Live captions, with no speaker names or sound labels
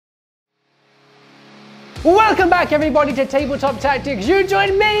Welcome back everybody to Tabletop Tactics. You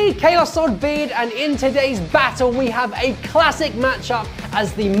join me, Chaos Swordbeard, and in today's battle we have a classic matchup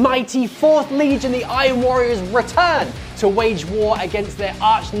as the mighty 4th Legion, the Iron Warriors, return to wage war against their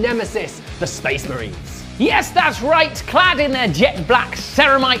arch nemesis, the Space Marines. Yes, that's right. Clad in their jet black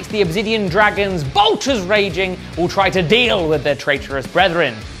ceramites, the Obsidian Dragons, bolters raging, will try to deal with their traitorous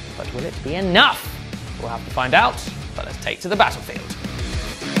brethren. But will it be enough? We'll have to find out, but let's take to the battlefield.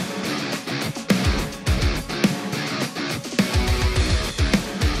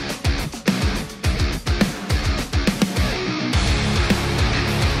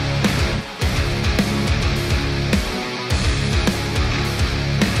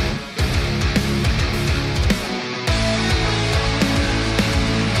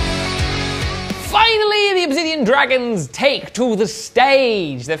 The Obsidian Dragons take to the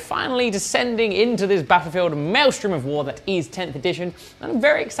stage. They're finally descending into this battlefield maelstrom of war that is 10th edition, and I'm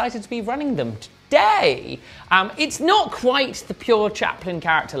very excited to be running them today. It's not quite the pure Chaplain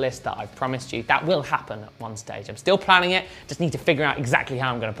character list that I've promised you. That will happen at one stage. I'm still planning it, just need to figure out exactly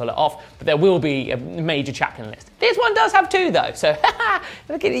how I'm going to pull it off, but there will be a major Chaplain list. This one does have 2 though, so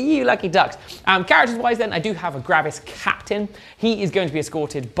look at you lucky ducks. Characters wise then, I do have a Gravis Captain. He is going to be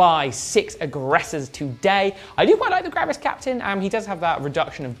escorted by 6 aggressors today. I do quite like the Gravis Captain. He does have that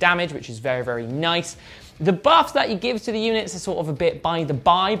reduction of damage, which is very, very nice. The buffs that he gives to the units are sort of a bit by the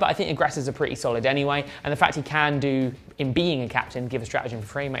by, but I think aggressors are pretty solid anyway. And the fact he can do, in being a captain, give a stratagem for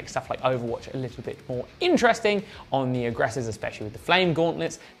free, makes stuff like Overwatch a little bit more interesting on the aggressors, especially with the flame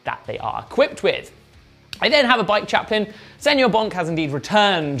gauntlets that they are equipped with. I then have a bike chaplain. Senor Bonk has indeed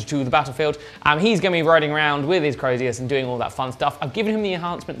returned to the battlefield. He's going to be riding around with his Crozius and doing all that fun stuff. I've given him the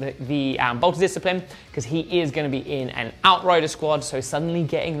enhancement, the Bolter Discipline, because he is going to be in an Outrider squad, so suddenly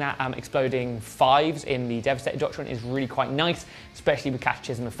getting that exploding 5s in the Devastator Doctrine is really quite nice, especially with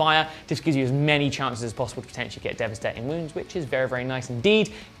Catechism of Fire. Just gives you as many chances as possible to potentially get devastating wounds, which is very, very nice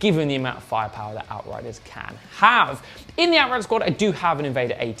indeed, given the amount of firepower that Outriders can have. In the Outrider squad, I do have an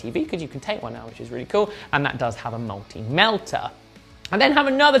Invader ATV, because you can take one now, which is really cool, and that does have a multi-melter. I then have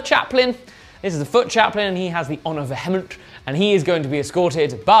another chaplain. This is the foot chaplain, and he has the Honor Behemoth, and he is going to be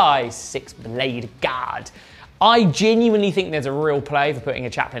escorted by 6 Blade Guard. I genuinely think there's a real play for putting a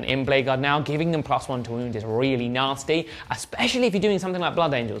chaplain in Blade Guard now. Giving them +1 to wound is really nasty, especially if you're doing something like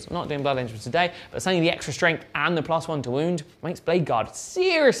Blood Angels. I'm not doing Blood Angels today, but suddenly the extra strength and the +1 to wound makes Blade Guard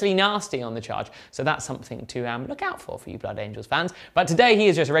seriously nasty on the charge. So that's something to look out for you Blood Angels fans. But today he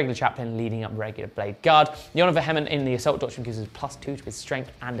is just a regular chaplain leading up regular Blade Guard. The Honor Vehement in the Assault Doctrine gives us +2 to his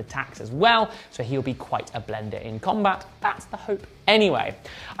strength and attacks as well, so he'll be quite a blender in combat. That's the hope anyway.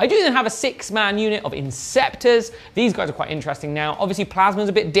 I do then have a 6-man unit of Inceptors. These guys are quite interesting now. Obviously, Plasma's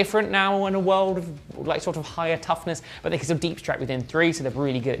a bit different now in a world of like sort of higher toughness, but they can still deep strike within 3, so they're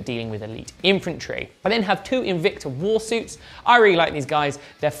really good at dealing with elite infantry. I then have 2 Invicta Warsuits. I really like these guys.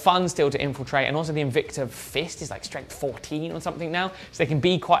 They're fun still to infiltrate, and also the Invicta Fist is like strength 14 or something now, so they can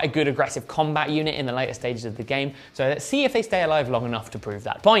be quite a good aggressive combat unit in the later stages of the game. So let's see if they stay alive long enough to prove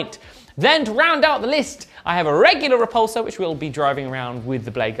that point. Then to round out the list, I have a regular Repulsor, which will be driving around with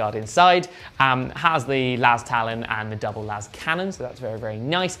the Blade Guard inside. Has the Las Talon and the double Las Cannon, so that's very, very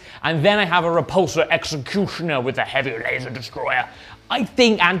nice. And then I have a Repulsor Executioner with a heavy laser destroyer. I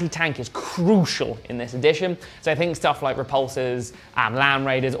think anti-tank is crucial in this edition. So I think stuff like Repulsors, Land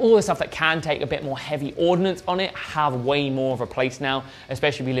Raiders, all the stuff that can take a bit more heavy ordnance on it have way more of a place now,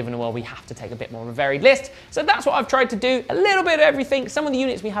 especially if we live in a world we have to take a bit more of a varied list. So that's what I've tried to do, a little bit of everything. Some of the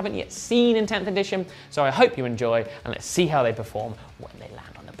units we haven't yet seen in 10th edition, so I hope you enjoy, and let's see how they perform when they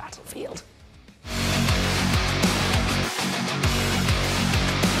land on the battlefield.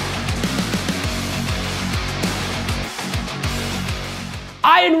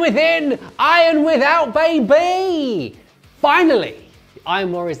 Iron within, iron without, baby! Finally, the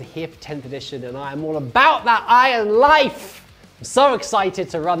Iron Warriors are here for 10th edition, and I am all about that iron life! I'm so excited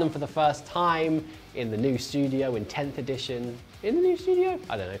to run them for the first time in the new studio in 10th edition. In the new studio?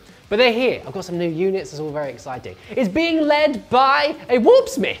 I don't know. But they're here. I've got some new units, it's all very exciting. It's being led by a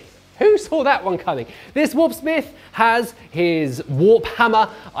Warpsmith. Who saw that one coming? This Warpsmith has his Warp Hammer.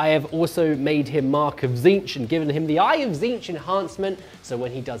 I have also made him Mark of Tzeentch and given him the Eye of Tzeentch enhancement, so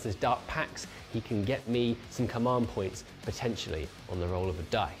when he does his Dark Pacts, he can get me some command points, potentially, on the roll of a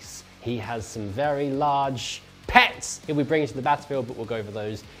dice. He has some very large pets he'll be bringing to the battlefield, but we'll go over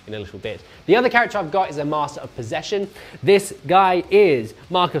those in a little bit. The other character I've got is a Master of Possession. This guy is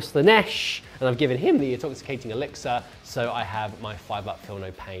Mark of Slanesh, and I've given him the Intoxicating Elixir, so I have my 5-up Feel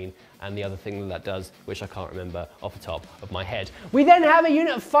No Pain, and the other thing that does, which I can't remember off the top of my head. We then have a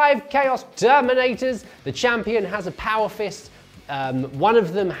unit of 5 Chaos Terminators. The champion has a Power Fist, One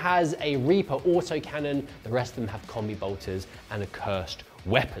of them has a Reaper autocannon, the rest of them have combi bolters and accursed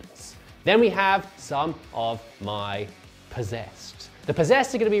weapons. Then we have some of my possessed. The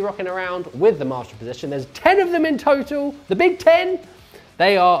possessed are going to be rocking around with the Master of Possession. There's 10 of them in total, the big 10.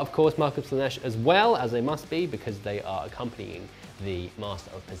 They are, of course, Mark of Slanesh as well, as they must be, because they are accompanying the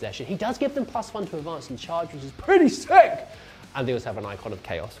Master of Possession. He does give them +1 to advance and charge, which is pretty sick. And they also have an Icon of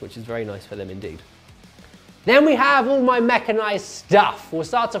Chaos, which is very nice for them indeed. Then we have all my mechanized stuff. We'll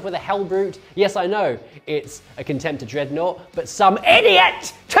start off with a Hellbrute. Yes, I know, it's a Contemptor Dreadnought, but some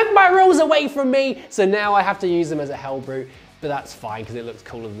idiot took my rules away from me, so now I have to use them as a Hellbrute, but that's fine because it looks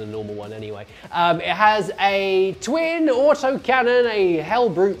cooler than the normal one anyway. It has a twin autocannon, a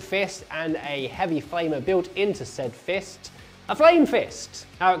Hellbrute fist, and a heavy flamer built into said fist. A flame fist,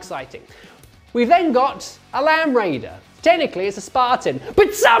 how exciting. We've then got a Lamb Raider. Technically, it's a Spartan,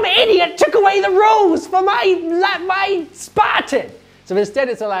 but some idiot took away the rules for my Spartan. So instead,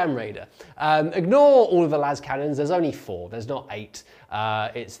 it's a Lamb Raider. Ignore all of the las cannons. There's only 4. There's not 8.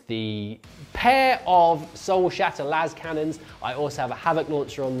 It's the pair of Soul Shatter las cannons. I also have a Havoc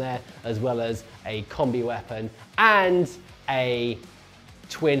launcher on there, as well as a combi weapon and a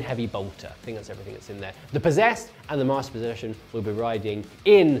twin heavy bolter. I think that's everything that's in there. The Possessed and the Master Possession will be riding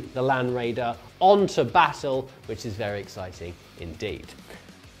in the Land Raider onto battle, which is very exciting indeed.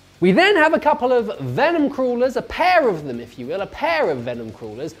 We then have a couple of Venom Crawlers, a pair of them if you will, a pair of Venom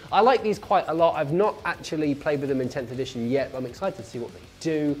Crawlers. I like these quite a lot. I've not actually played with them in 10th edition yet, but I'm excited to see what they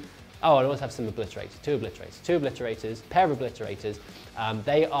do. Oh, and I also have some Obliterators, two Obliterators, pair of Obliterators.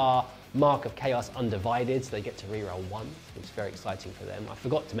 They are Mark of Chaos Undivided, so they get to reroll 1, which is very exciting for them. I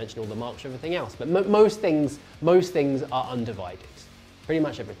forgot to mention all the marks for everything else, but most things are undivided. Pretty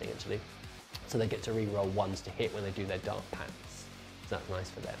much everything actually. So they get to reroll 1s to hit when they do their Dark Pants. So that's nice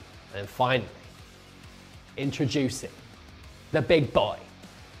for them. And finally, introducing the big boy.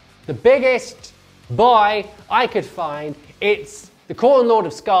 The biggest boy I could find. It's the Khorne Lord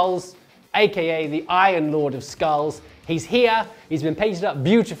of Skulls, aka the Iron Lord of Skulls. He's here, he's been painted up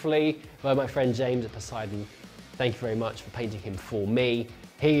beautifully by my friend James at Poseidon. Thank you very much for painting him for me.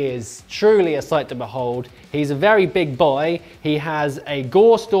 He is truly a sight to behold. He's a very big boy. He has a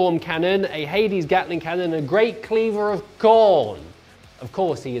Gore Storm cannon, a Hades Gatling cannon, and a Great Cleaver of Khorne. Of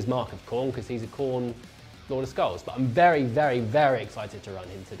course he is Mark of Khorne because he's a Khorne Lord of Skulls, but I'm very, very, very excited to run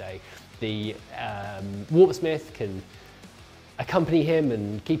him today. The Warpsmith can accompany him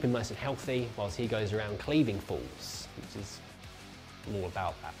and keep him nice and healthy whilst he goes around cleaving fools, which is all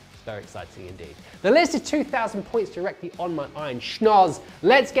about that. It's very exciting indeed. The list is 2,000 points directly on my Iron Schnoz.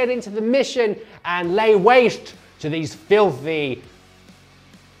 Let's get into the mission and lay waste to these filthy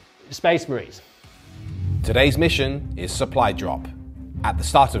Space Marines. Today's mission is Supply Drop. At the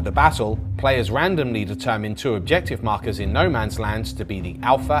start of the battle, players randomly determine 2 objective markers in No Man's Land to be the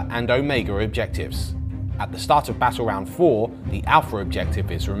Alpha and Omega objectives. At the start of Battle Round 4, the Alpha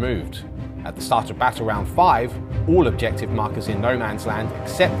objective is removed. At the start of Battle Round 5, all objective markers in No Man's Land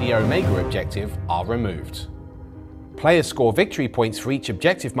except the Omega objective are removed. Players score victory points for each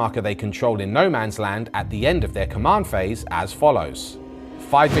objective marker they control in No Man's Land at the end of their command phase as follows: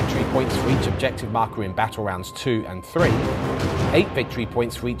 5 victory points for each objective marker in Battle Rounds 2 and 3, 8 victory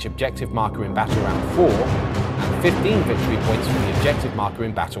points for each objective marker in Battle Round 4, and 15 victory points for the objective marker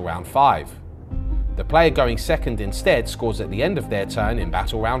in Battle Round 5. The player going second instead scores at the end of their turn in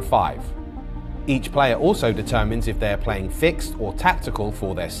Battle Round 5. Each player also determines if they are playing fixed or tactical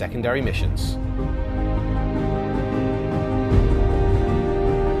for their secondary missions.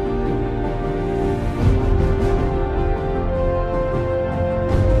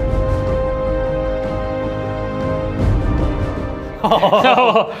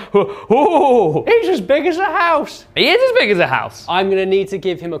 He's as big as a house. He is as big as a house. I'm going to need to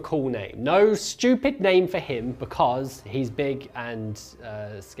give him a cool name. No stupid name for him because he's big and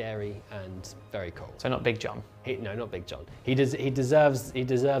scary and very cool. So not Big John. No, not Big John. He deserves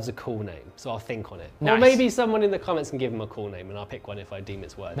a cool name, so I'll think on it. Nice. Or maybe someone in the comments can give him a cool name and I'll pick one if I deem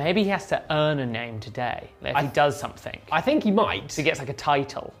it's worthy. Maybe he has to earn a name today. Like if he does something. I think he might. So he gets like a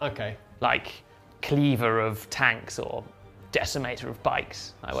title. Okay. Like Cleaver of Tanks or Decimator of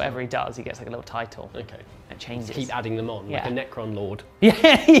Bikes. Like whatever he does, he gets like a little title. Okay. It changes. Just keep adding them on, Yeah. like a Necron Lord.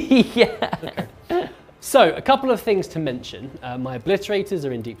 Yeah, yeah. Okay. So, a couple of things to mention. My Obliterators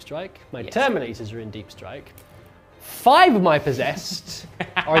are in Deep Strike. My Yes. Terminators are in Deep Strike. 5 of my Possessed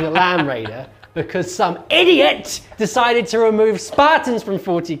are in the Lamb Raider because some idiot decided to remove Spartans from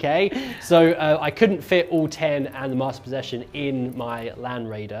 40k. So I couldn't fit all 10 and the Master Possession in my Land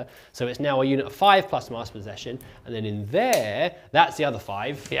Raider. So it's now a unit of 5 plus Master Possession. And then in there, that's the other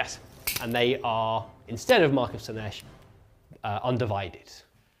 5. Yes. And they are, instead of Mark of Slanesh, undivided.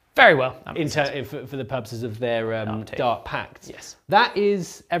 Very well. For the purposes of their Dark Pact. Yes. That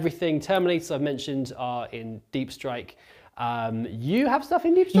is everything. Terminators I've mentioned are in Deep Strike. You have stuff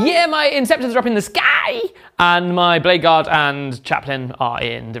in Deep Strike? Yeah, my Inceptors are up in the sky, and my Blade Guard and Chaplain are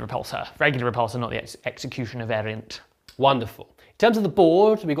in the Repulsor. Regular Repulsor, not the Executioner variant. Wonderful. In terms of the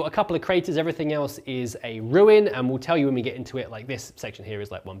board, we've got a couple of craters. Everything else is a ruin, and we'll tell you when we get into it. Like this section here is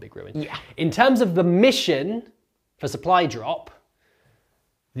like one big ruin. Yeah. In terms of the mission for supply drop,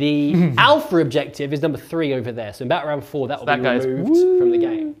 the Alpha objective is number 3 over there. So in Battle Round 4, that will be removed from the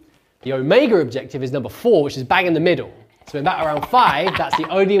game. The Omega objective is number 4, which is bang in the middle. So in Battle Round 5, that's the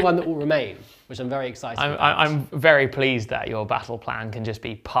only one that will remain, which I'm very excited about. I'm very pleased that your battle plan can just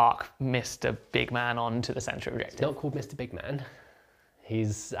be park Mr. Big Man onto the centre objective. He's not called Mr. Big Man.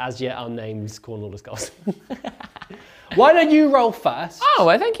 He's as yet unnamed Cornwall of Skulls. Why don't you roll first? Oh,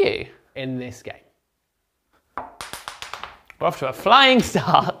 well, thank you. In this game. We're off to a flying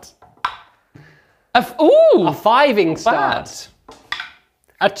start. A 5-ing start.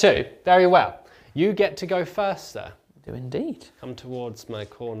 A 2. Very well. You get to go first, sir. Do indeed. Come towards my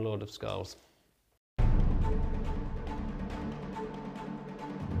Corn Lord of Skulls.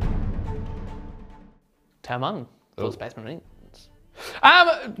 Turn 1. Full Space Marines.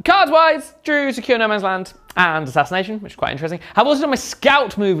 Cards-wise, drew Secure No Man's Land and Assassination, which is quite interesting. I've also done my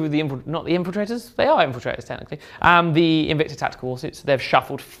Scout move with the not the Infiltrators. They are Infiltrators, technically. The Invicta Tactical Warsuits. They've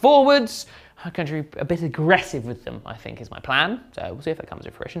shuffled forwards. I'm going to be a bit aggressive with them, I think, is my plan. So we'll see if that comes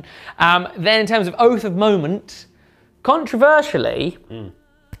to fruition. Then in terms of Oath of Moment, controversially,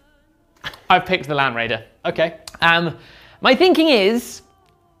 I've picked the Land Raider. Okay. My thinking is,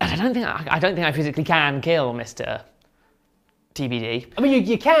 I don't think I physically can kill Mr. TBD. I mean,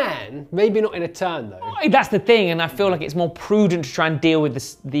 you can, maybe not in a turn though. That's the thing, and I feel like it's more prudent to try and deal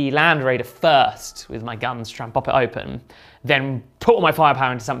with the Land Raider first with my guns, try and pop it open, then put all my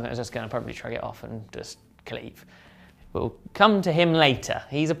firepower into something that's just going to probably shrug it off and just cleave. We'll come to him later.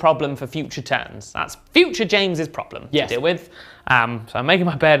 He's a problem for future turns. That's future James's problem to deal with. So I'm making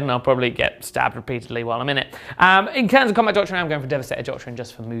my bed and I'll probably get stabbed repeatedly while I'm in it. In terms of combat doctrine, I'm going for Devastator Doctrine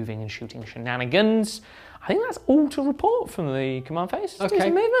just for moving and shooting shenanigans. I think that's all to report from the command phase. Let's do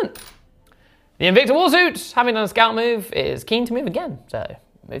some movement. The Invicta Warsuit, having done a scout move, is keen to move again, so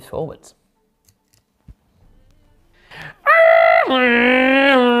moves forwards.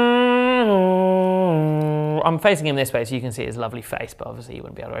 I'm facing him this way so you can see his lovely face, but obviously you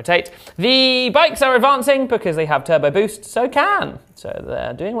wouldn't be able to rotate. The bikes are advancing because they have turbo boost, so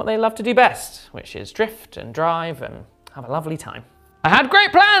they're doing what they love to do best, which is drift and drive and have a lovely time. I had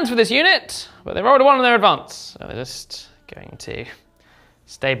great plans for this unit, but they rolled a 1 on their advance, so they're just going to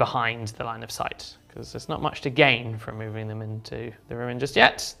stay behind the line of sight because there's not much to gain from moving them into the ruin just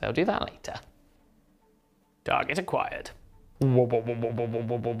yet. They'll do that later. Target acquired.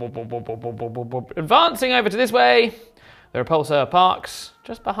 Advancing over to this way, the repulsor parks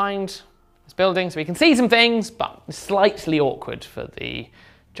just behind this building so we can see some things, but it's slightly awkward for the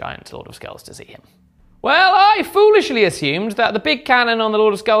giant Lord of Skulls to see him. Well, I foolishly assumed that the big cannon on the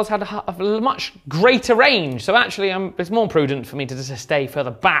Lord of Skulls had a much greater range, so actually it's more prudent for me to just stay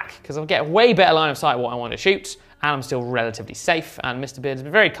further back because I'll get a way better line of sight what I want to shoot, and I'm still relatively safe, and Mr. Beard has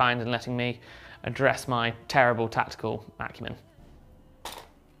been very kind in letting me address my terrible tactical acumen.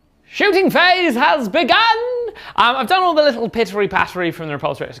 Shooting phase has begun! I've done all the little pittery-pattery from the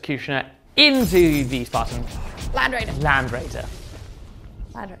Repulsor Executioner into the Spartan Land Raider. Land Raider.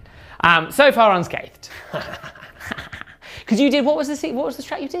 Land Raider. So far unscathed. Because you did, what was the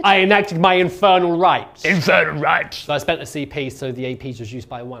strat you did? I enacted my Infernal Rites. Infernal Rites. So I spent a CP, so the AP is reduced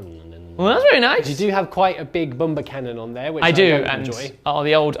by 1. And then, well, that's very nice. You do have quite a big Bumba cannon on there, which I do enjoy. Oh,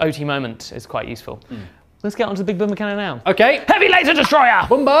 the old OT moment is quite useful. Let's get onto the big Bumba cannon now. Okay. Heavy Laser Destroyer!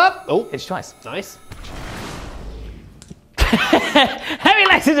 Bumba! Oh, Hits twice. Nice. Heavy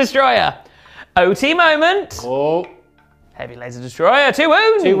Laser Destroyer. OT moment. Oh. Heavy Laser Destroyer, 2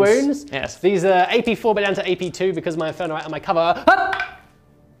 wounds! 2 wounds? Yes. These are AP4 but down to AP2 because my Infernal Rite on my cover.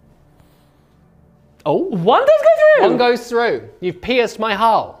 Oh. 1 does go through! 1 goes through. You've pierced my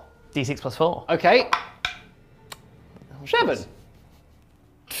hull. D6 plus 4. Okay. 7.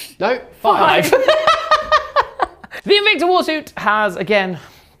 No, 5. The Invicta Warsuit has, again,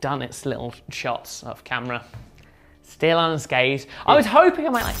 done its little shots off camera. Still unscathed. I was hoping I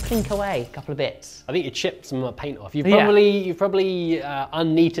might like plink away a couple of bits. I think you chipped some paint off. You've probably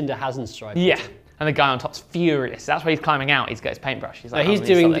unneatened a Hazenstripe. Yeah, and the guy on top's furious. That's why he's climbing out. He's got his paintbrush. He's like,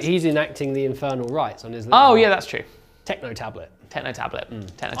 he's enacting the Infernal Rites on his little oh yeah, that's true. Techno tablet. Techno tablet.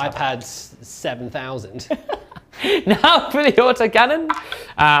 iPads 7,000. Now for the autocannon.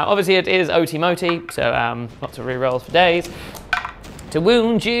 Obviously it is OT-MOTI, so lots of rerolls for days. To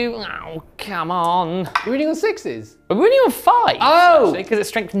wound you, oh, come on. You're winning on 6s? We're winning on 5s, Oh! because it's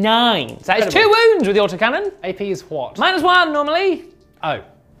strength 9. So that is 2 wounds with the autocannon. AP is what? -1 normally. Oh.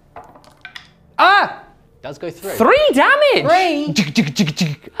 Ah! Does go through. 3 damage. 3?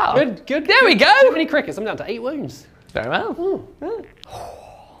 Oh. Good. There we go. How many crickets? I'm down to 8 wounds. Very well.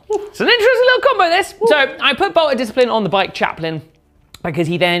 It's an interesting little combo, this. So I put Bolt of Discipline on the bike Chaplain because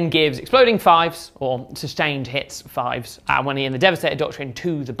he then gives exploding 5s or sustained hits 5s when he in the Devastator Doctrine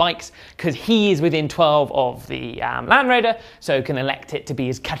to the bikes, because he is within 12 of the Land Raider, so can elect it to be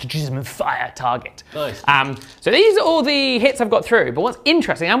his Cataclysm of Fire target. Nice. So these are all the hits I've got through, but what's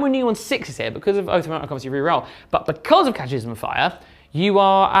interesting, I'm winning on 6s here because of Oath of Mount, obviously reroll, but because of Cataclysm of Fire, you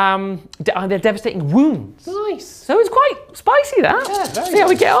are, they're devastating wounds. Nice. So it's quite spicy, that. Yeah, very See how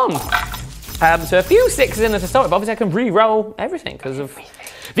we nice. get on. So a few 6s in there to start with. Obviously I can re-roll everything because of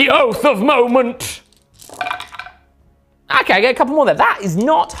the Oath of Moment. Okay, I get a couple more there. That is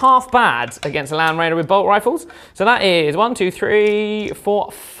not half bad against a Land Raider with bolt rifles. So that is 1, 2, 3,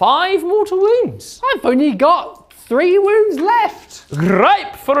 4, 5 mortal wounds. I've only got 3 wounds left.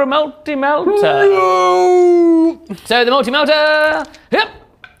 Ripe for a multi-melter. So the multi-melter, yep,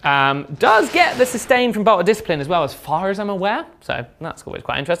 does get the sustain from Bolt of Discipline as well, as far as I'm aware. So that's always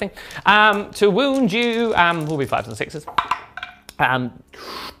quite interesting. To wound you will be 5s and 6s.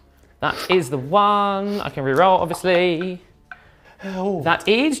 That is the one. I can reroll, obviously. Oh. That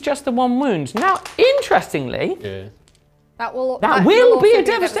is just the 1 wound. Now, interestingly, That will will be also a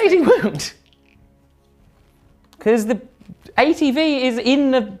devastating wound. Because the ATV is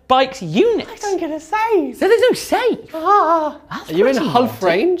in the bike's unit. I'm gonna save. So there's no save. Are you in half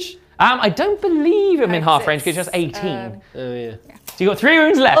range? I don't believe I'm in half range because it's just 18. So you got 3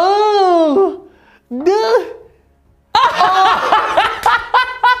 wounds left. Oh! No!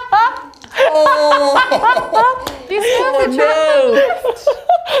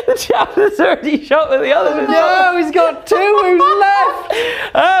 The Chaplain's already shot with the others. No, he's got 2 wounds left!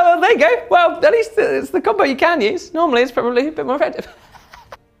 Well, there you go. Well, at least it's the combo you can use. Normally, it's probably a bit more effective.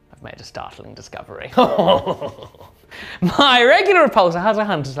 I've made a startling discovery. My regular repulsor has a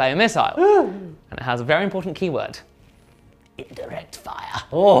Hunter Slayer missile, and it has a very important keyword. Indirect fire.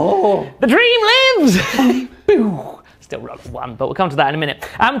 Oh! The dream lives! Boo! Still rolled 1, but we'll come to that in a minute.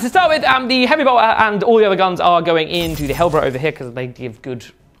 To start with, the heavy bolter and all the other guns are going into the Hellbro over here because they give good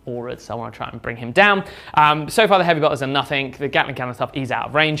auras, so I want to try and bring him down. So far the heavy bolters are nothing. The Gatling cannon stuff is out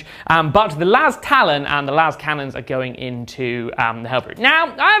of range, but the Las Talon and the Las Cannons are going into the Hellbro.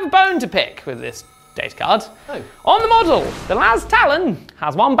 Now, I have a bone to pick with this data card. Oh. On the model, the Las Talon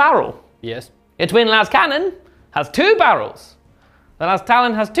has 1 barrel. Yes. The twin Las Cannon has 2 barrels. The Las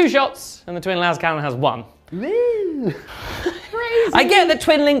Talon has 2 shots, and the twin Las Cannon has 1. Woo! Crazy. I get the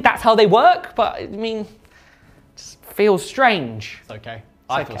twin link, that's how they work, but I mean, it just feels strange. It's okay.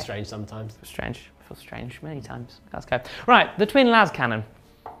 I feel okay. strange sometimes. Strange, I feel strange many times. That's okay. Right, the twin Las Cannon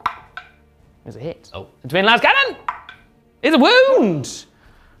is a hit. Oh. The twin Las Cannon is a wound!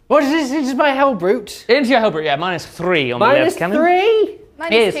 What is this? This is my Hellbrute. Into your Hellbrute, yeah, -3 on the Las Cannon. -3?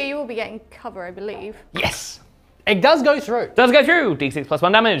 -2, you will be getting cover, I believe. Yes! It does go through. Does go through, D6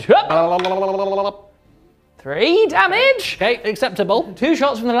 +1 damage. Hup. 3 damage! Okay, acceptable. 2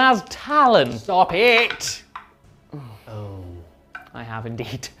 shots from the Las Talon. Stop it. I have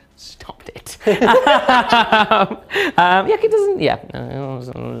indeed stopped it. Yeah, it doesn't, yeah.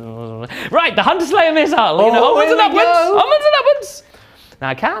 Right, the Hunter Slayer missile. You know, onwards and upwards. Onwards and upwards. Now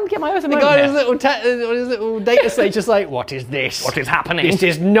I can get my Oath of The Moment guy here. on his little data stage just like, what is this? What is happening? This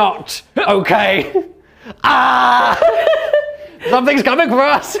is not okay. Ah! Something's coming for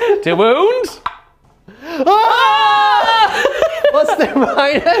us. To wound. Ah! What's the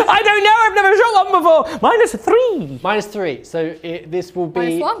minus? I don't know, I've never shot one before. -3. -3. So this will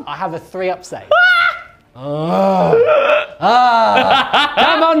be. -1. I have a 3-up save.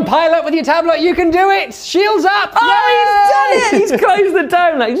 Come on, pilot with your tablet, you can do it! Shields up! Oh, he's done Yay! it! He's closed the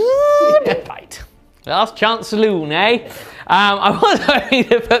dome like, right. Last chance saloon, eh? I was hoping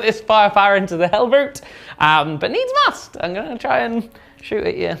to put this fire into the Hellbrute, but needs must. I'm gonna try and shoot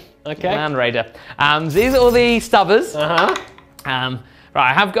at you. Okay. Land Raider. So these are all the stubbers. Right,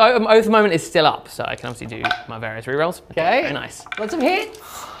 I have got Oath of Moment is still up, so I can obviously do my various rerolls. Okay. Very nice. Lots of hits.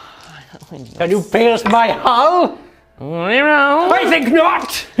 Can you pierce my hull? Reroll. I think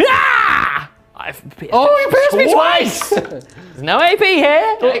not! Ah! I've pierced Oh, you pierced me twice! There's no AP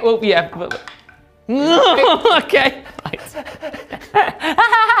here. Well, yeah. Okay. Right.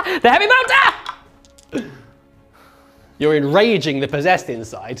 The heavy bolter! You're enraging the possessed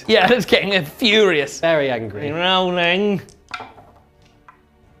inside. Yeah, it's getting furious. Very angry. Rolling. That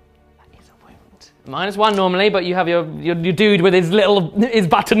is a wound. -1 normally, but you have your dude with his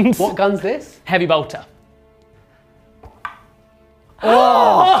buttons. What gun's this? Heavy bolter.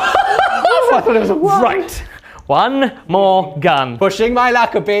 Oh! I thought it was a one. Right. One more gun. Pushing my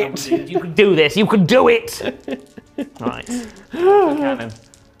luck a bit. You can do this. You can do it. Right. Cannon.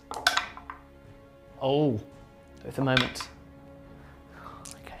 Oh. At the moment.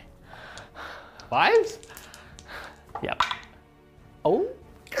 Okay. 5s? Yep. Oh.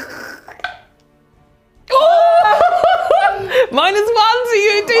 -1, so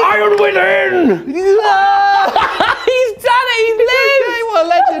you do. Iron within! He's done it. He's lived. What a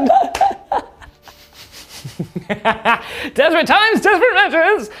legend. Desperate times, desperate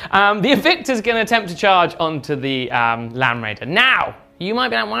measures. The Invictor's going to attempt to charge onto the Land Raider. Now, you might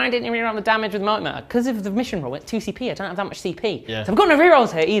be like, why didn't you reroll the damage with Motor? Because of the mission roll, it's 2 CP. I don't have that much CP. Yeah. So I've got no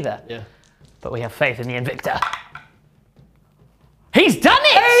rerolls here either. Yeah. But we have faith in the Invictor. He's done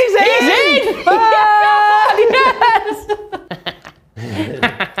it! He's in! Yes!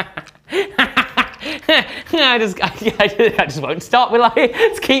 I just won't stop. Will I?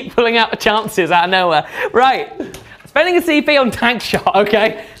 Just keep pulling out the chances out of nowhere. Right. Spending a CP on tank shot.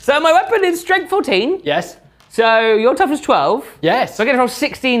 Okay. So my weapon is strength 14. Yes. So your toughness 12. Yes. So I get to roll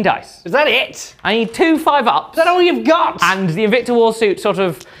 16 dice. Is that it? I need 2 5-ups. Is that all you've got? And the Invictor Warsuit sort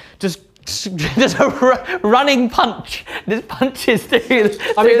of just does a running punch. Just punches through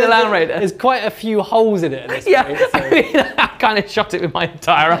the Land Raider. There's quite a few holes in it at this Yeah, point. So. I mean, I kind of shot it with my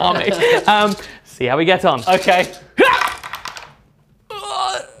entire army. See how we get on. Okay.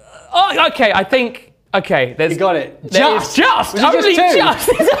 Oh, okay, I think. Okay, there's. You got it. Just. Was it Only just 2? just.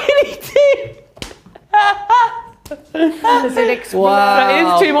 It's only 2. Does it explode? Wow.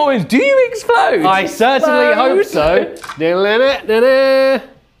 That is 2 more wounds. Do you explode? I certainly hope so.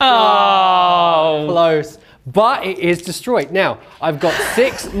 Oh. Close. But it is destroyed. Now, I've got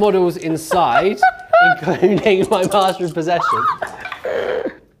 6 models inside, including my Master of Possession.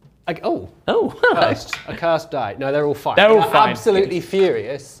 Oh. A cursed die. No, they're all fine. They're all fine. Absolutely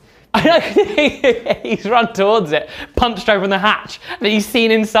furious. I know he's run towards it, punched open the hatch, and he's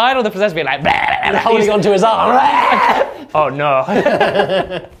seen inside all the possessed being like, And holding onto his arm. oh no.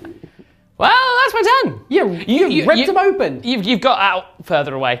 Well, that's my turn. You ripped them open. You've got out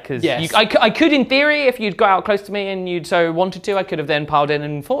further away because Yes. I could, in theory, if you'd got out close to me and you'd so wanted to, I could have then piled in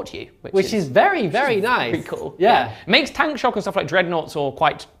and fought you, Which is very, very nice. pretty cool. Yeah. It makes tank shock and stuff like dreadnoughts or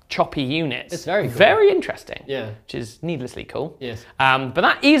quite choppy units. It's very cool. Very interesting. Yeah. Which is needlessly cool. Yes. But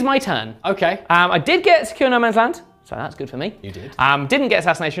that is my turn. Okay. I did get Secure No Man's Land, so that's good for me. You did. Didn't get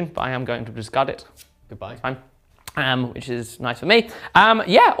Assassination, but I am going to discard it. Goodbye. Fine. Which is nice for me.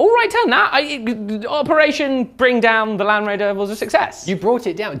 Yeah, all right turn. That Operation Bring Down the Land Raider was a success. You brought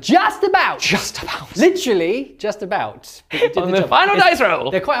it down. Just about. Just about. Literally, just about. But you did On the job. final dice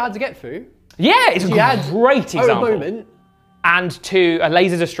roll. They're quite hard to get through. Yeah, it's You a had great Oh, example. a moment. And to a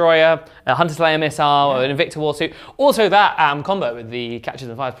laser destroyer, a hunter slayer missile, an Invictor Warsuit. Also that combo with the catches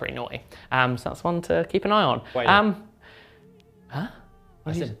and fires pretty naughty. So that's one to keep an eye on. Bueno.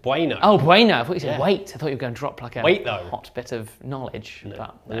 I said bueno. Oh, bueno. I thought you said Yeah. wait. I thought you were going to drop like a Wait, though. hot bit of knowledge. No,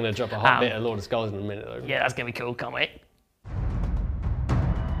 But, I'm going to drop a hot bit of Lord of Skulls in a minute, though. yeah, that's going to be cool. Can't wait.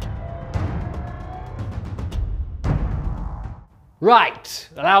 Right.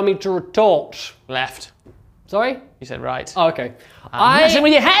 Allow me to retort. Left. Sorry? You said right. Oh, okay. Messing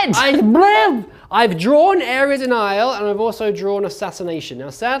with your head. I've drawn Area Denial, and I've also drawn Assassination.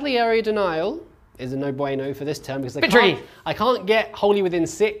 Now, sadly, Area Denial is a no bueno for this turn because I can't get Wholly Within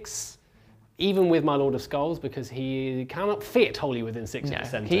 6, even with my Lord of Skulls, because he cannot fit Wholly Within 6 at the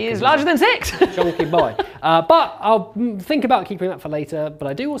centre. He is larger than 6. Chunky boy. But I'll think about keeping that for later. But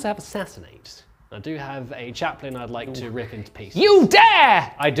I do also have Assassinate. I do have a chaplain I'd like to rip into pieces. You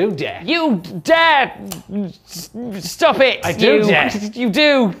dare! I do dare. You dare! Stop it! I do dare. You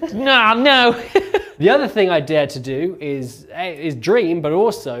do! No. The other thing I dare to do is dream, but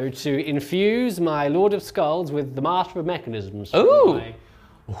also to infuse my Lord of Skulls with the Master of Mechanisms. Ooh. My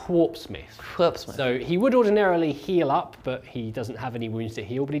Warpsmith. Warpsmith. So he would ordinarily heal up, but he doesn't have any wounds to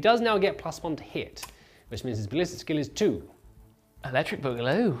heal. But he does now get +1 to hit, which means his ballistic skill is 2. Electric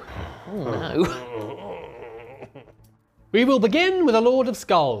Boogaloo. Oh no. We will begin with a Lord of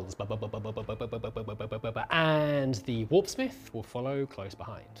Skulls. And the Warpsmith will follow close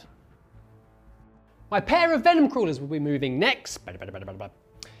behind. My pair of Venom Crawlers will be moving next.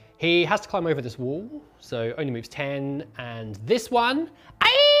 He has to climb over this wall, so only moves 10. And this one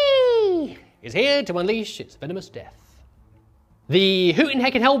is here to unleash its venomous death. The Hootin'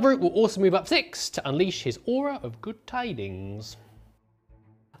 Heckin' Hellbrute will also move up 6 to unleash his aura of good tidings.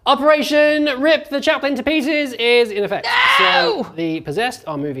 Operation Rip the Chaplain to Pieces is in effect. No! So the possessed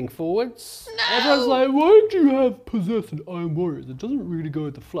are moving forwards. No! Everyone's like, why do you have possessed and Iron Warriors? It doesn't really go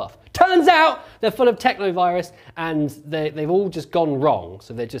with the fluff. Turns out they're full of technovirus and they've all just gone wrong.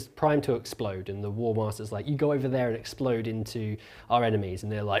 So they're just primed to explode. And the War Master's like, you go over there and explode into our enemies.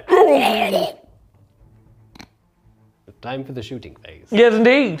 And they're like, time for the shooting phase. Yes,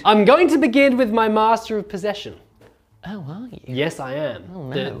 indeed. I'm going to begin with my Master of Possession. Oh, are you? Yes, I am. Oh,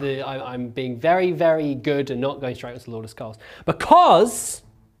 no. I'm being very, very good and not going straight into the Lord of Skulls. Because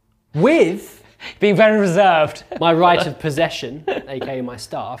with being very reserved. my right of possession, aka my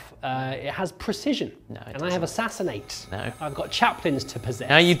staff, it has precision. No, it and I have assassinate. No. I've got chaplains to possess.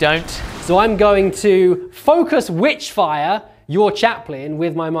 No, you don't. So I'm going to focus Witchfire, your chaplain,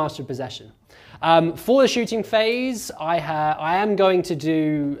 with my Master of Possession. For the shooting phase, I am going to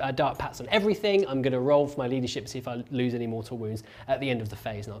do dark pats on everything. I'm going to roll for my leadership, see if I lose any mortal wounds at the end of the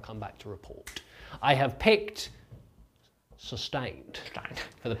phase, and I'll come back to report. I have picked sustained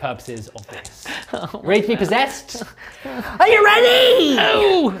for the purposes of this. Ready to be possessed? Are you ready?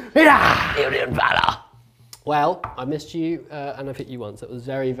 Oh! Yeah. Valor. Well, I missed you and I've hit you once. It was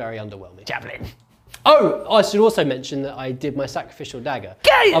very, very underwhelming. Javelin. Oh, I should also mention that I did my sacrificial dagger.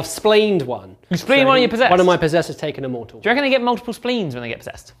 Yay! I've spleened one. You spleen one of your possessed? One of my possessors taken a mortal. Do you reckon they get multiple spleens when they get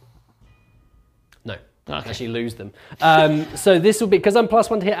possessed? No. Okay. Actually lose them. So this will be, because I'm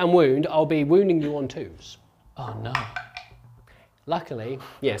 +1 to hit and wound, I'll be wounding you on 2s. Oh no. Luckily,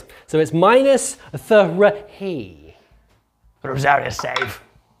 yes. So it's -3. Rosaria save.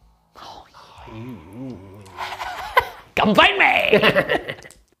 Oh, come fight me!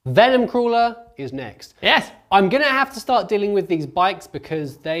 Venom Crawler is next. Yes. I'm gonna have to start dealing with these bikes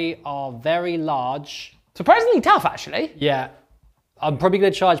because they are very large. Surprisingly tough, actually. Yeah. I'm probably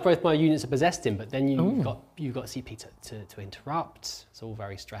going to charge both my units of possessed him, but then you've got CP to interrupt. It's all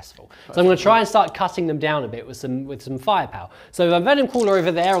very stressful. So I'm going to try and start cutting them down a bit with some firepower. So the Venom Crawler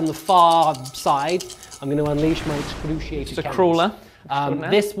over there on the far side, I'm going to unleash my excruciating It's a crawler.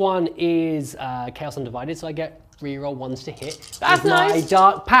 This one is Chaos Undivided, so I get reroll 1s to hit. That's with nice. my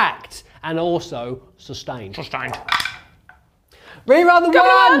Dark Pact, and also sustained. Sustained. Reroll the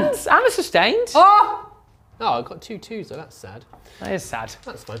ones! And a sustained. Oh! Oh, I got 2 2s, so that's sad. That is sad.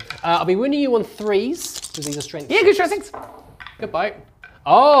 That's fine. I'll be winning you on 3s, because these are strength. Yeah, good strength 6. Goodbye.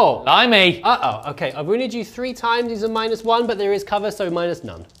 Oh! Blimey. Uh-oh, okay. I've wounded you 3 times. These are -1, but there is cover, so minus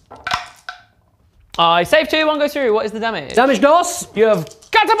none. I save 2, 1 goes through. What is the damage? Damage DOS! You have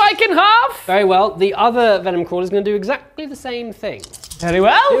cut a bike in half. Very well. The other Venom Crawler is going to do exactly the same thing. Very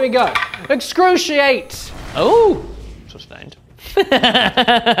well. Here we go. Excruciate! Oh! Sustained.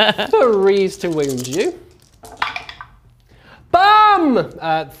 3s to wound you. Bum!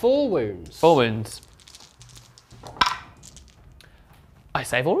 4 wounds. 4 wounds. I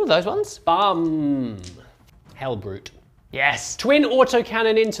save all of those ones. Bum. Hellbrute. Yes. Twin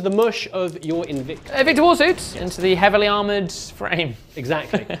autocannon into the mush of your Invicta. Victor Warsuit into the heavily armoured frame.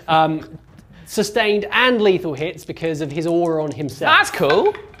 Exactly. Sustained and lethal hits because of his aura on himself. That's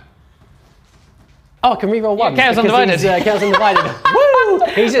cool. Oh, I can reroll 1. Chaos Undivided. Chaos Undivided. Woo!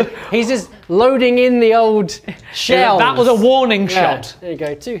 He's just loading in the old shells. That was a warning shot. There you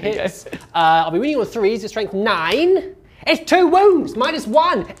go, 2 hits. I'll be winning with 3s, it's strength 9. It's 2 wounds,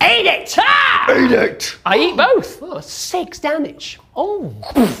 -1. Eat it! Ah! Eat it! I eat both. Oh, 6 damage. Oh.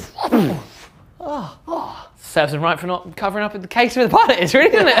 Serves him right for not covering up the case with the pilots,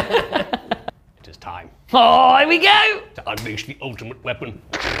 really, doesn't it? It is time Oh, here we go. to unleash the ultimate weapon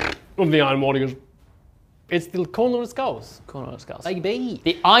of the Iron Warriors. It's the Corn Lord of Skulls. Corn Lord of Skulls. Baby.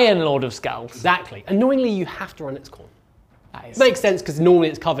 The Iron Lord of Skulls. Exactly. Annoyingly, you have to run its corn. That is. Makes sense because normally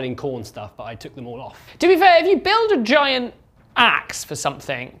it's covered in corn stuff, but I took them all off. To be fair, if you build a giant axe for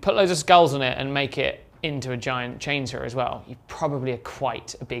something, put loads of skulls on it and make it into a giant chainsaw as well, you probably are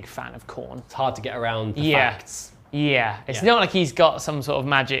quite a big fan of corn. It's hard to get around the Yeah. facts. Yeah, it's not like he's got some sort of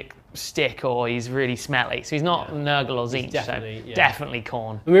magic stick or he's really smelly. So he's not Nurgle or Tzeentch, definitely, so definitely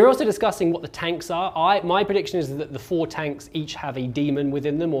corn. And we were also discussing what the tanks are. My prediction is that the 4 tanks each have a demon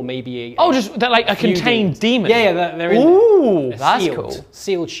within them, or maybe just they're like a contained demon. Yeah, they're in Ooh, there. that's Sealed, cool.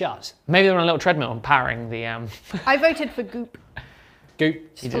 Sealed shut. Maybe they're on a little treadmill powering the. I voted for Goop.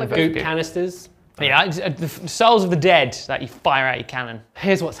 Goop did vote for Goop. canisters. Yeah, the souls of the dead that you fire out your cannon.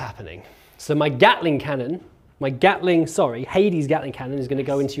 Here's what's happening. So my Gatling cannon, Hades Gatling cannon is going to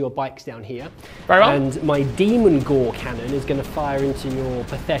go into your bikes down here. Very well. And my Demon Gore cannon is going to fire into your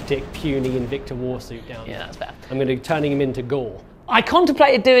pathetic, puny Invicta Warsuit down there. Yeah, that's better. I'm going to be turning him into gore. I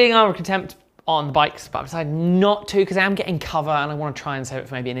contemplated doing Armor Contempt on the bikes, but I've decided not to because I am getting cover and I want to try and save it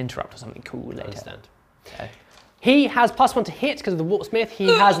for maybe an interrupt or something cool later. I understand. Okay. He has +1 to hit because of the Warpsmith. He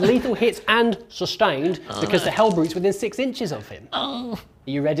has lethal hits and sustained because the Hellbrute's within 6 inches of him. Oh. Are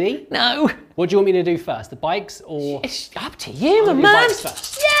you ready? No. What do you want me to do first? The bikes or... It's up to you, my do man. bikes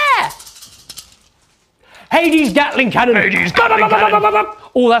first. Yeah. Hades Gatling Cannon! Hades Gatling Cannon!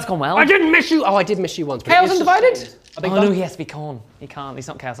 Oh, that's gone well. I didn't miss you! Oh, I did miss you once. But Chaos it is Undivided? sustained. A Oh big no, bump? he has to be Khorne. He can't. He's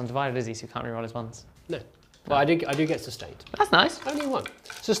not Chaos Undivided, is he? So he can't reroll his ones. No. Well, I do get sustained. That's nice. Only one.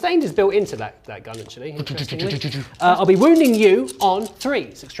 Sustained is built into that gun, actually, interestingly. I'll be wounding you on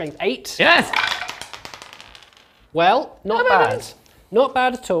 3. So strength 8. Yes. Well, not bad. Not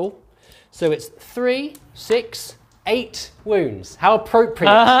bad at all. So it's 3, 6, 8 wounds. How appropriate.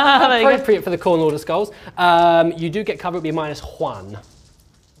 How appropriate for the Khorne Lord of Skulls. You do get cover, it'll be -1.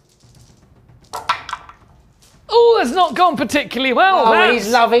 Oh, that's not gone particularly well. Oh, he's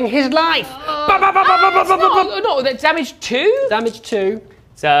loving his life. No, that's damage 2? Damage 2.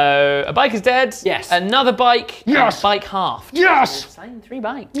 So, a bike is dead. Yes. Another bike. Yes. And a bike halved. Yes! Same 3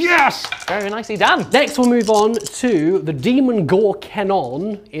 bikes. Yes! Very nicely done. Next, we'll move on to the Demon Gore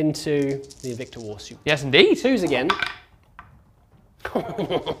Cannon into the Invicta Warsuit. Yes, indeed. 2s again.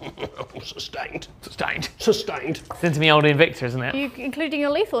 Sustained. Sustained. Sustained. It's into me old Invicta, isn't it? You including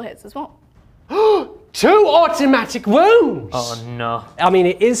your lethal hits as well. 2 automatic wounds! Oh no. I mean,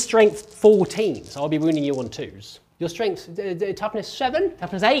 it is strength 14, so I'll be wounding you on 2s. Your strength, toughness 7?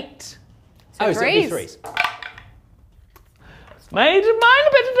 Toughness 8. So it'll be 3s. 3s. Made mine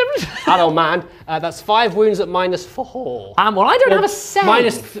a bit of difference. Hello, man. That's 5 wounds at -4. Well, I don't have a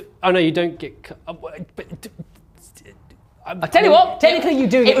save. Oh no, you don't get. I tell you what, Technically, you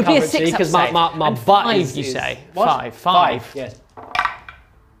do get it would be a cover, 6 because save. my And butt 5, is. you say? What? 5. 5. Yes.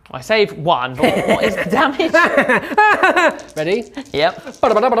 I saved 1, but what is the damage? Ready? Yep.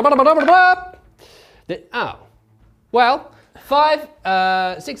 Oh. Well, 5,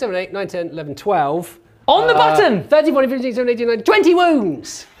 6, 7, 8, 9, 10, 11, 12. On the button! 30, 40, 50, 60, 70, 80, 90, 20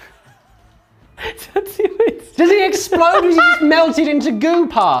 wounds! Does he explode or is he just melted into goo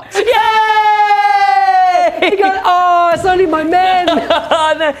parts? Yay! He goes, oh, it's only my men!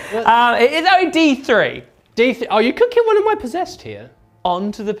 It is only D3. D3. Oh, you could kill one of my possessed here.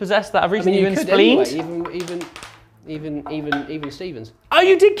 Onto the possessed that I've I mean, recently you been could spleened. anyway, even Stevens. Oh,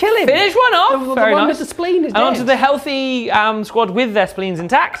 you did kill him! Finish one off! The Very one nice. with the spleen is And dead. onto the healthy squad with their spleens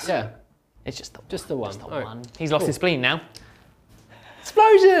intact. Yeah, It's just the one. the All right. one. He's lost his spleen now.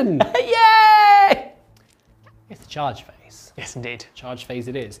 Explosion! Yay! It's the charge phase. Yes, indeed. Charge phase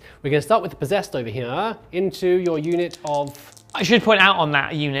it is. We're going to start with the possessed over here into your unit of... I should point out on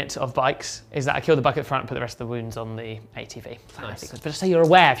that unit of bikes is that I killed the bike at the front and put the rest of the wounds on the ATV. Nice. But just so you're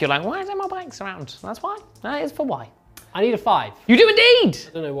aware, if you're like, why is there more bikes around? That's why. That is for why. I need a 5. You do indeed!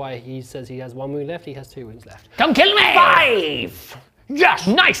 I don't know why he says he has 1 wound left. He has 2 wounds left. Come kill me! 5! Yes!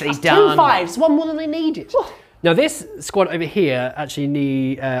 Nicely done! 2 5s, 1 more than they needed. Now this squad over here actually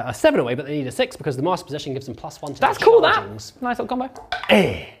need a 7 away, but they need a 6 because the Master Possession gives them +1 to That's their cool, that. chargings. Nice little combo.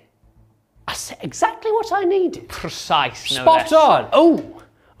 I said exactly what I needed. Precise, no Spot less. on.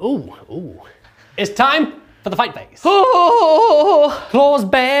 Oh. It's time for the fight phase. Oh! Claws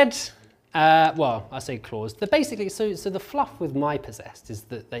bed. Well, I say claws. They're basically, so the fluff with my possessed is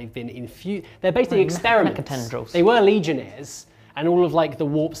that they've been infused. They're basically experiments. Mechatendrils. They were legionnaires, and all of like the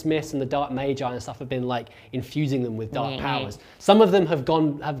warp smiths and the dark magi and stuff have been like infusing them with dark powers. Some of them have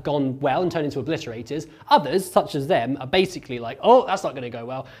gone well and turned into obliterators. Others, such as them, are basically like, oh, that's not going to go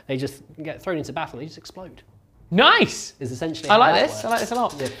well. They just get thrown into battle and they just explode. Nice! Is essentially I how like that this. works. I like this a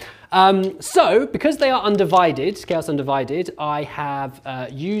lot. So, because they are undivided, Chaos Undivided, I have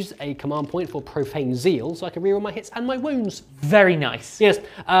used a command point for Profane Zeal, so I can reroll my hits and my wounds. Very nice. Yes,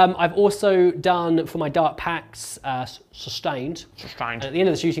 I've also done, for my Dark Pacts, Sustained. Sustained. And at the end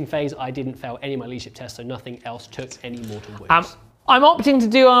of the shooting phase, I didn't fail any of my leadership tests, so nothing else took any mortal wounds. I'm opting to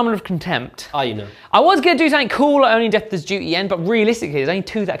do Armour of Contempt. You know. I was going to do something cool at only Death Does Duty End, but realistically, there's only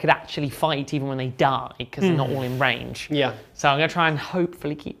 2 that could actually fight even when they die, because they're not all in range. Yeah. So I'm going to try and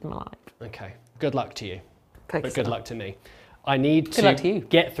hopefully keep them alive. Okay, good luck to you. Thanks. But good luck to me. I need luck to to you.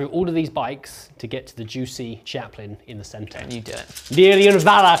 get through all of these bikes to get to the juicy chaplain in the centre. And you do it. Lyrian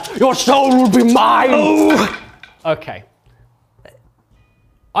Valor, your soul will be mine! Oh. Okay.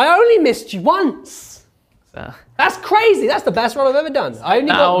 I only missed you once. That's crazy. That's the best roll I've ever done. I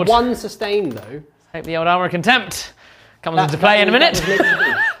only got 1 sustained though. Hope the old Armour of Contempt comes into play in a minute.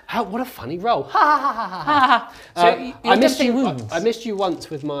 What a funny roll. Ha ha ha ha ha. So I missed you once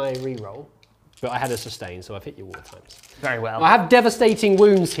with my reroll. But I had a sustain, so I've hit you all the times. Very well. I have devastating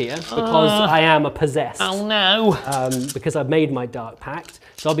wounds here because I am a possessed. Oh no. Because I've made my Dark Pact.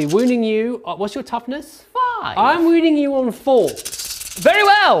 So I'll be wounding you. What's your toughness? 5. I'm wounding you on 4s. Very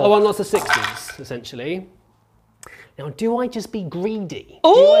well. Oh, on lots of 6s, essentially. Now, do I just be greedy?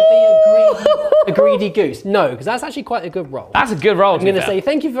 Ooh. Do I be a greedy goose? No, because that's actually quite a good roll. That's a good roll. I'm going to say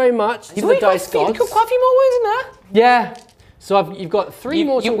thank you very much to the dice gods. You've got quite a few more wounds in there. Yeah. So you've got 3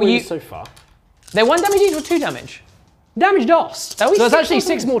 mortal wounds so far. They're 1 damage each or 2 damage? Damage DOS. So it's actually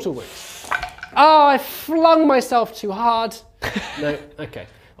 6 mortal wounds. Oh, I flung myself too hard. No, okay.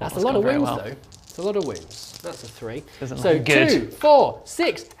 That's a lot of wounds though. It's a lot of wounds. That's a 3. So 2, 4,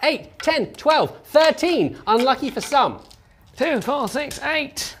 6, 8, 10, 12, 13. Unlucky for some. 2, 4, 6,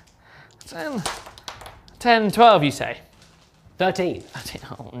 8, 10, 12 you say? 13.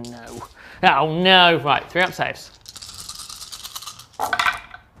 Oh no. Oh no. Right, 3 up saves.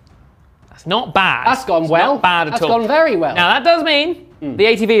 That's not bad. That's gone well. Not bad at all. That's gone very well. Now that does mean the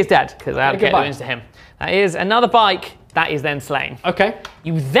ATV is dead because I allocate the wounds to him. That is another bike that is then slain. Okay.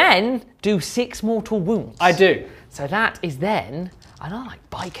 You then do 6 mortal wounds. I do. So that is then another like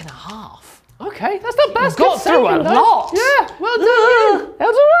bike and a half. Okay, that's not bad. You've got through a lot. Yeah, well done.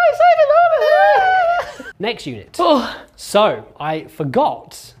 That's all right, saving over. Next unit. Oh. So I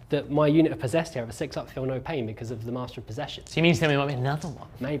forgot that my unit of possessed here have a 6 up, feel no pain because of the Master of Possession. So you mean to tell me there might be another one?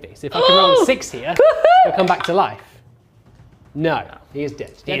 Maybe. So if I can roll a 6 here, he'll come back to life. No, he is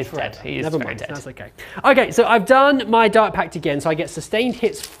dead. He is dead. He is very dead. That's okay. Okay, so I've done my Dark Pact again, so I get sustained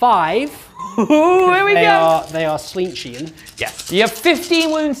hits 5. Ooh, here we go. They are Slinchian. Yes. You have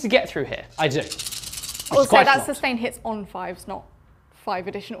 15 wounds to get through here. I do. Also, that sustained hits on 5s, not 5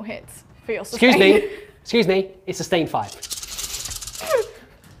 additional hits for your sustain. Excuse me, it's sustained 5.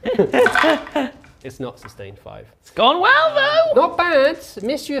 It's not sustained 5. It's gone well though. Not bad.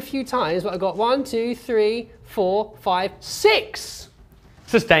 Missed you a few times, but I got 1, 2, 3, 4, 5, 6.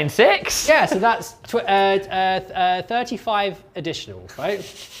 Sustained 6. Yeah, so that's 35 additional, right?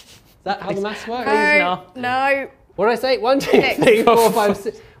 Is that how the maths works? No. What did I say? 1, 2, 3, 4, 5,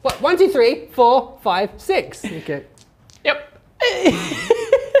 6. What? 1, 2, 3, 4, 5, 6. Okay. Yep.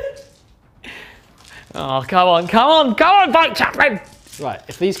 Oh, come on, bike chaplain. Right,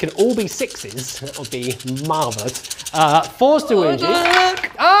 if these can all be 6s, that would be marvellous. 4s to wound you.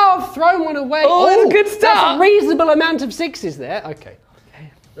 Oh, I've thrown one away. Oh, that's a good start. That's a reasonable amount of 6s there. Okay.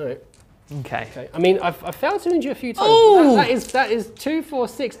 All right. Okay. I mean, I've failed to wound you a few times. Oh. That is 2, 4,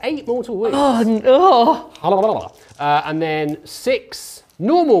 6, 8 mortal wounds. Oh. And then 6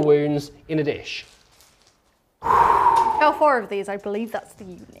 normal wounds in a dish. Tell 4 of these, I believe that's the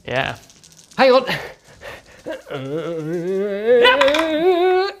unit. Yeah. Hang on.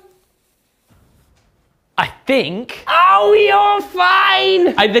 I think. Oh, you're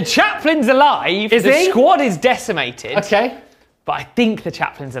fine. The chaplain's alive. Is the he? squad is decimated. Okay. But I think the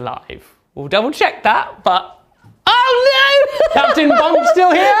chaplain's alive. We'll double check that, but. Oh no! Captain Bonk's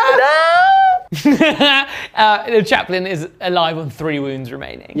still here? No! The chaplain is alive on 3 wounds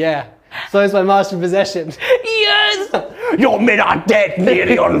remaining. Yeah. So is my Master of Possession. Yes! Your men are dead,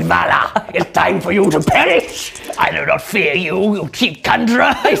 nearly on valor. It's time for you to perish. I do not fear you, you cheap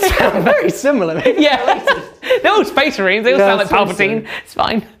conjurer. They sound very similar. Maybe. Yeah. They're all space marines. They all sound like Palpatine. It's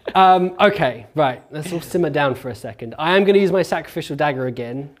fine. Okay, right. Let's all simmer down for a second. I am going to use my sacrificial dagger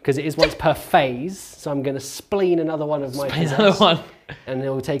again because it is once per phase. So I'm going to spleen another one of my possessed. Another one. And it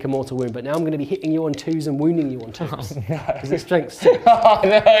will take a mortal wound. But now I'm going to be hitting you on 2s and wounding you on 2s. Because it's strength 6. Oh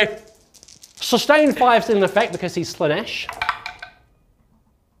no. Sustain 5's in effect because he's Slanesh.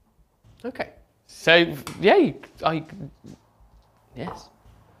 Okay. So, yeah, yes.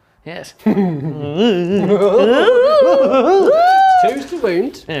 Yes. 2s to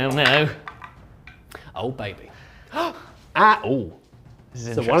wound. Oh no. Oh, baby. Oh.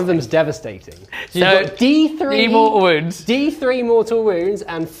 So one of them's devastating. So you've got D3 mortal wounds. D3 mortal wounds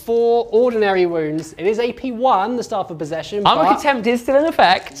and 4 ordinary wounds. It is AP1, the Staff of Possession. Armor Contempt is still in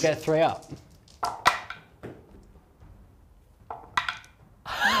effect. Get 3 up.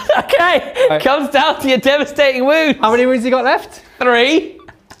 Okay, comes down to your devastating wounds. How many wounds you got left? 3.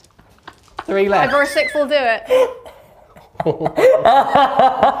 3 left. 5 or a 6 will do it.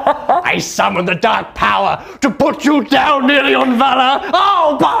 I summon the dark power to put you down, nearly on valor.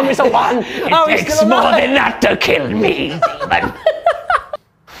 Oh, bomb is a 1. It takes more than that to kill me, demon.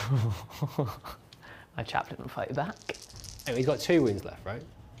 My chaplain will fight back. Oh, he's got 2 wounds left, right?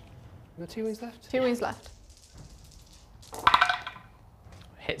 You got 2 wounds left? 2 wounds left.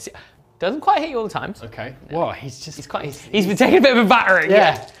 Hits you. Doesn't quite hit you all the time. Okay. Whoa, he's been taking a bit of a battering.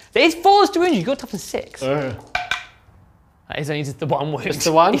 Yeah. There is 4s to wound you. You got toughness 6. It's only just the one wound. Just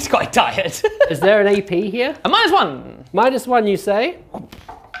the one? He's quite tired. Is there an AP here? A -1. -1, you say?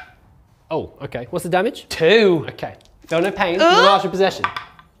 Oh, okay. What's the damage? 2. Okay. Feel no pain. March of possession.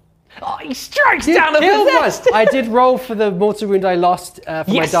 Oh, he strikes down a Killed one. possessed. I did roll for the mortal wound I lost for my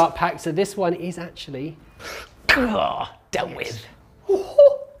Yes. dark pact, so this one is actually... Dealt with.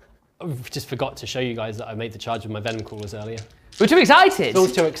 I just forgot to show you guys that I made the charge with my venom crawlers earlier. We're too excited. It's all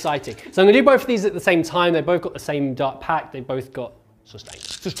too exciting. So I'm going to do both of these at the same time. They both got the same dark pact. They both got sustained.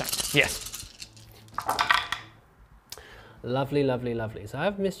 Yes. Lovely, lovely, lovely. So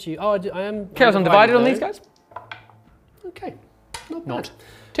I've missed you. Oh, I am... Chaos Undivided on these guys? Okay. Not bad. Not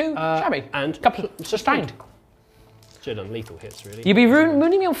too shabby. And couple sustained. Should have done lethal hits, really. You'd be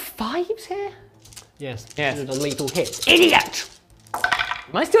mooning me on 5s here? Yes. Yes. Should have done lethal hits. Idiot!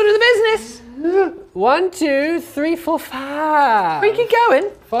 Might still do the business. 1, 2, 3, 4, 5. We keep going.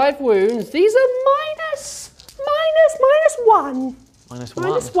 5 wounds. These are -1.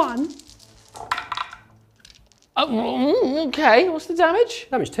 -1. Oh, okay. What's the damage?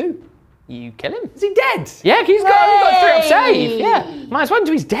 Damage 2. You kill him. Is he dead? Yeah, he's got 3 up save. Yeah. -1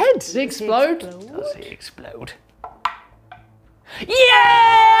 to he's dead. Does he explode? Does he explode?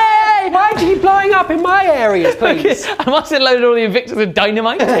 Yay! Why do you keep blowing up in my areas, please? I must have loaded all the Invictus with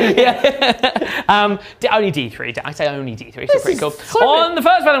dynamite. Yeah. Only D3. I say only D3, so pretty cool. On the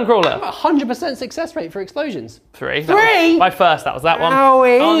first Venom Crawler. 100% success rate for explosions. 3. 3? By first, that was that one.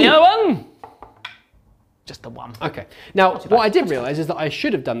 Owie. On the other one, just the 1. Okay. Now, what I did realise is that I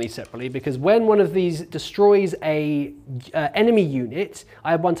should have done these separately because when one of these destroys a enemy unit,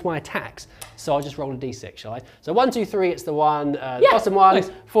 I have 1 to my attacks. So I'll just roll a d6, shall I? So 1, 2, 3, it's the one. The bottom one. Nice.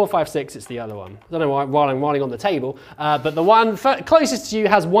 4, 5, 6, it's the other one. I don't know why I'm rolling on the table, but the one closest to you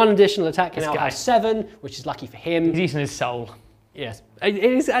has 1 additional attack and now has 7, which is lucky for him. He's eating his soul. Yes. It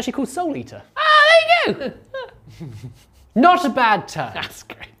is actually called Soul Eater. Ah, there you go. Not a bad turn. That's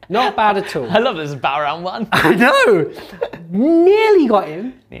great. Not bad at all. I love this battle round 1. I know. Nearly got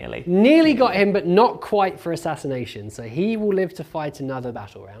him. Nearly. Nearly got him, but not quite for assassination. So he will live to fight another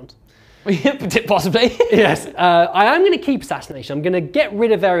battle round. Possibly. Yes. I am going to keep assassination. I'm going to get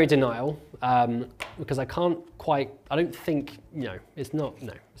rid of area denial because I can't quite. I don't think. It's not.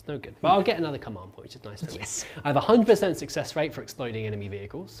 No, it's no good. But I'll get another command point, which is nice for me. Yes. I have a 100% success rate for exploding enemy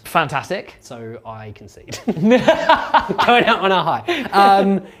vehicles. Fantastic. So I concede. Going out on a high.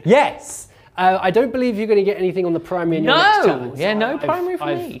 Yes. I don't believe you're going to get anything on the primary in your next turn. Yeah, no primary for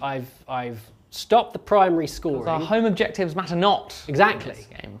me. I've stopped the primary scoring. Our home objectives matter not. Exactly. In this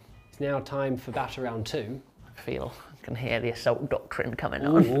game. It's now time for battle round 2. I can hear the assault doctrine coming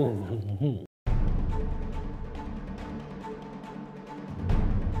on.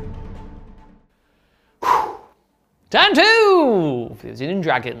 Turn 2 for the Obsidian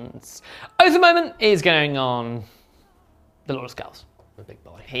Dragons. Oath of Moment is going on the Lord of Skulls. A big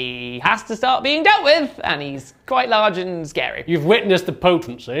boy. He has to start being dealt with, and he's quite large and scary. You've witnessed the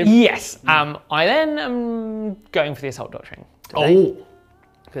potency. Yes. I then am going for the assault doctrine today,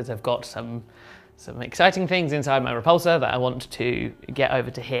 because I've got some exciting things inside my repulsor that I want to get over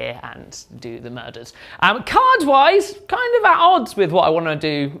to here and do the murders. Cards-wise, kind of at odds with what I want to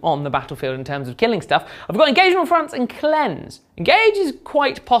do on the battlefield in terms of killing stuff. I've got Engage on fronts and Cleanse. Engage is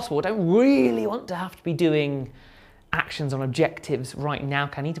quite possible. I don't really want to have to be doing actions on objectives right now.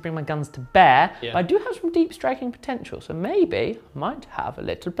 I need to bring my guns to bear. Yeah. But I do have some deep striking potential, so maybe I might have a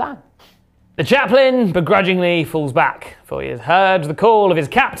little plan. The Chaplain begrudgingly falls back, for he has heard the call of his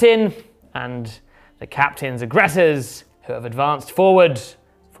captain and the captain's aggressors who have advanced forward,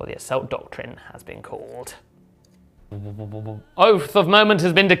 for the assault doctrine has been called. Oath of Moment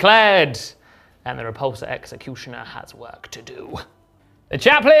has been declared, and the repulsor executioner has work to do. The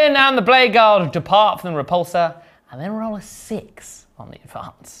Chaplain and the Blade Guard depart from the repulsor and then roll a 6 on the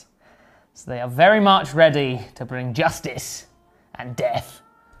advance. So they are very much ready to bring justice and death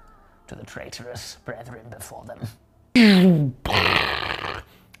to the traitorous brethren before them.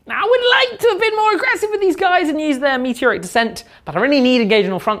 Now, I would like to have been more aggressive with these guys and use their meteoric descent, but I really need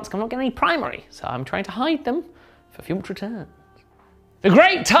engaging on fronts because I'm not getting any primary, so I'm trying to hide them for future turns. The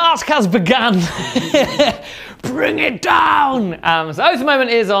great task has begun. Bring it down. So Oath of Moment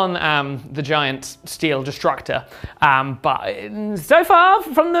is on the giant steel destructor, but so far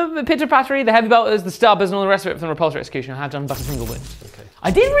from the pitter pattery, the heavy bolters, the stubbers, and all the rest of it from the repulsor execution, I have done but a single wound. Okay. I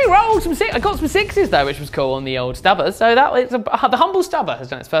did re-roll some I got some 6s though, which was cool on the old stubbers. So that was the humble stubber has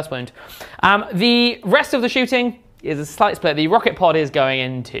done its first wound. The rest of the shooting is a slight split. The rocket pod is going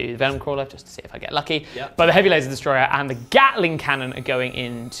into the Venom Crawler, just to see if I get lucky. Yep. But the Heavy Laser Destroyer and the Gatling Cannon are going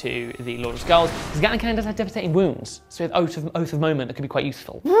into the Lord of Skulls. Because the Gatling Cannon does have devastating wounds, so with Oath of Moment, it could be quite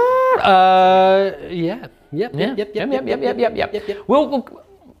useful. Yeah. Yep. We'll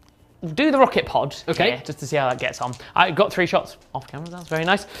do the rocket pod, okay, just to see how that gets on. I got 3 shots off camera, that's very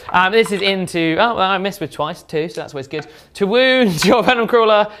nice. This is into, oh, well, I missed with twice, 2, so that's always good. To wound your Venom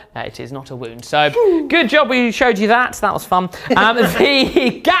Crawler, it is not a wound. So, good job we showed you that, that was fun.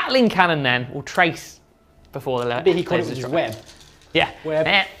 The Gatling Cannon then will trace before the Maybe he called it his web. Yeah, web.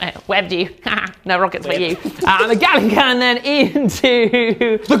 Webbed you. No rockets for you. The Gatling Cannon then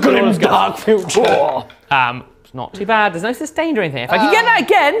into the grim dark future. It's not too bad. There's no sustained or anything. If I could get that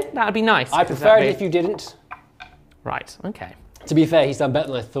again, that would be nice. I prefer it if you didn't. Right, okay. To be fair, he's done better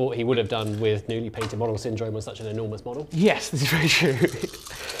than I thought he would have done with newly painted model syndrome on such an enormous model. Yes, this is very true.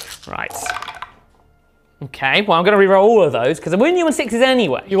 Right. Okay, well, I'm going to reroll all of those because I'm winning you on 6s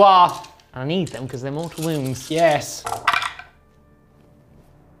anyway. You are. And I need them because they're mortal wounds. Yes.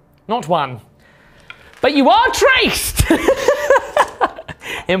 Not 1. But you are traced!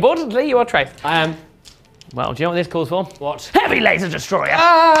 Importantly, you are traced. I am. Well, do you know what this calls for? What? Heavy Laser Destroyer!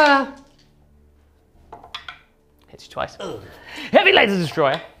 Hits you twice. Heavy Laser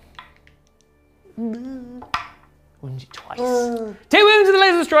Destroyer. Wounds you twice. 2 wounds with the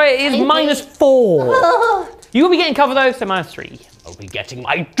Laser Destroyer is -4. You will be getting cover though, so -3. I'll be getting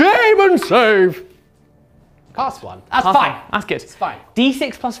my demon save. Cast 1. That's fine. That's good. It's fine.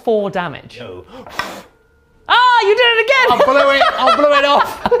 D6 plus 4 damage. No. Ah, you did it again! I blew it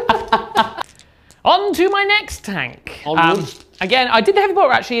off. On to my next tank. Again, I did the heavy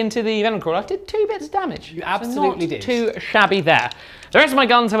bolter actually into the Venom Crawler. I did 2 bits of damage. You absolutely did. did. Too shabby there. The rest of my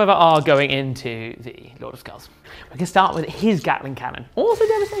guns, however, are going into the Lord of Skulls. We can start with his Gatling Cannon. Also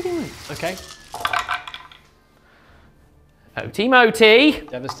devastating wounds. Okay. Moti.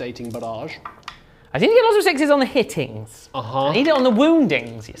 Devastating barrage. I seem to get lots of 6s on the hittings. I need it on the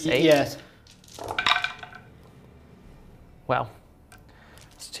woundings, you see. Yes. Well,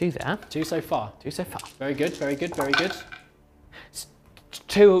 it's 2 there. 2 so far. 2 so far. Very good, very good, very good.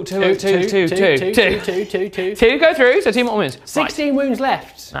 2 go through, so 2 more wounds. 16 wounds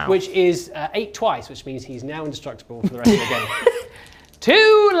left, which is 8 twice, which means he's now indestructible for the rest of the game.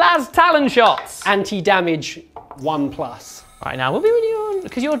 2 Las Talon shots. Anti-damage 1+. Right, now we'll be with you on,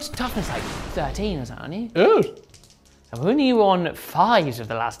 because your toughness like 13 or something, aren't you? Oh. So we're winning you on 5s of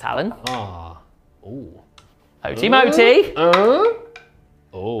the Last Talon. Ah. Ooh. Moti. Oh.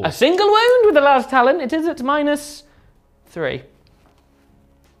 A single wound with the Last Talon. It is at -3.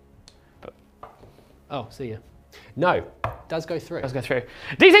 Oh, see ya. No. Does go through. Does go through.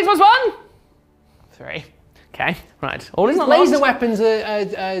 D6 plus 1. 3. Okay, right. All is not laser lost. weapons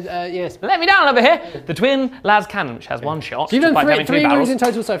yes. Let me down over here. The twin Las Cannon, which has 1 shot. So you've done 3 wounds in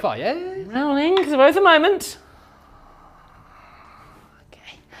total so far, yeah? Rolling, because both a moment.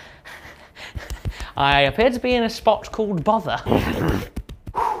 Okay. I appear to be in a spot called Bother.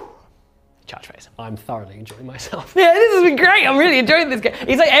 Charge phase. I'm thoroughly enjoying myself. Yeah, this has been great. I'm really enjoying this game.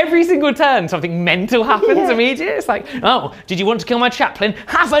 It's like every single turn something mental happens immediately. It's like, oh, did you want to kill my chaplain?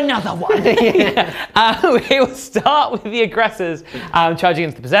 Have another one. We will start with the aggressors charging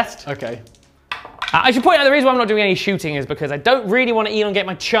against the possessed. Okay. I should point out the reason why I'm not doing any shooting is because I don't really want to elongate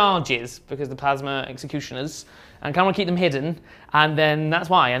my charges because the plasma executioners and kind of want to keep them hidden, and then that's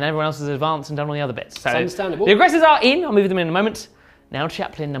why, and everyone else has advanced and done all the other bits. So it's understandable. The aggressors are in. I'll move them in a moment. Now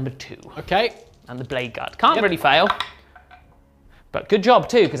chaplain number 2. Okay. And the blade guard. Can't really fail. But good job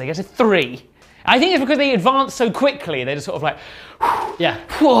too, because they get a 3. I think it's because they advance so quickly, they're just sort of like, yeah.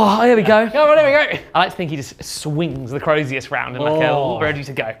 Whoa, there we go. Oh, there we go. I like to think he just swings the Crozius round and like ready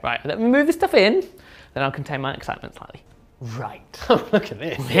to go. Right, let me move this stuff in, then I'll contain my excitement slightly. Right. Look at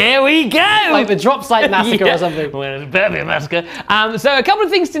this. Here we go! Like the drop site massacre or something. Well, it's a Bourbon massacre. So a couple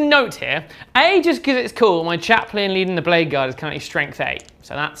of things to note here. A, just because it's cool, my chaplain leading the blade guard is currently strength 8.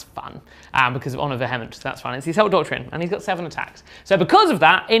 So that's fun. Because of Honour Vehement, so that's fine. It's his whole doctrine, and he's got 7 attacks. So because of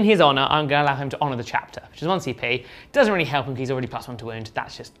that, in his honour, I'm going to allow him to honour the chapter, which is 1 CP. Doesn't really help him because he's already +1 to wound.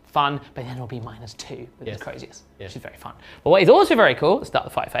 That's just fun, but then it'll be -2 with his Crozius, which is very fun. But what is also very cool, at the start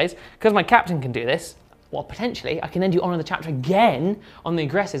of the fight phase, because my captain can do this, well, potentially, I can then do Honour the Chapter again on the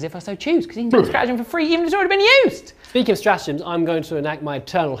aggressors if I so choose, because he can do the stratagem for free even if it's already been used. Speaking of stratagems, I'm going to enact my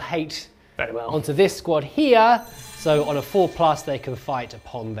Eternal Hate very well onto this squad here. So on a 4+, they can fight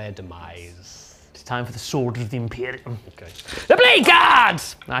upon their demise. It's time for the Sword of the Imperium. Okay. The Blade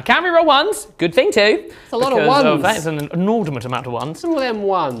Guards! Now, I can reroll ones. Good thing too. It's a lot of ones. That is an inordinate amount of ones. All them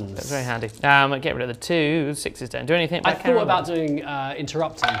ones. That's very handy. Get rid of the 2, 6s don't do anything. I thought about doing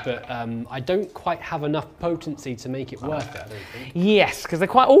interrupting, but I don't quite have enough potency to make it worth it, I don't think. Yes, because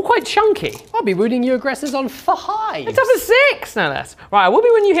they're all quite chunky. I'll be wounding your aggressors on 5. It's up to 6, no less. Right, I will be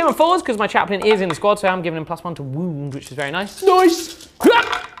wounding you here on 4s because my chaplain is in the squad, so I'm giving him +1 to wound, which is very nice. Nice!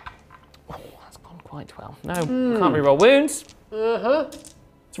 Oh, that's gone quite well. No, can't reroll wounds.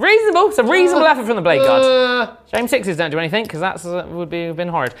 It's reasonable. It's a reasonable effort from the Blade Guard. Shame 6s don't do anything because that would have been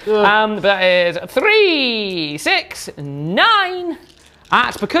horrid. But that is 3, 6, 9.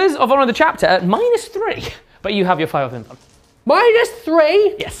 That's because of Honour of the Chapter, -3. But you have your 5 of info.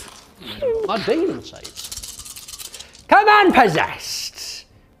 -3? Yes. My demon saves. Command possessed.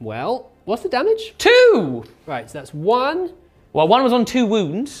 Well, what's the damage? 2. Right, so that's 1. Well, 1 was on 2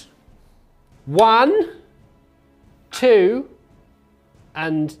 wounds. 1, 2,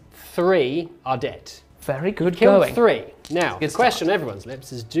 and 3 are dead. Very good Killed going. 3. Now, Good the question on everyone's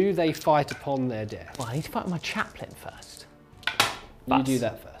lips is, do they fight upon their death? Well, I need to fight with my chaplain first. You do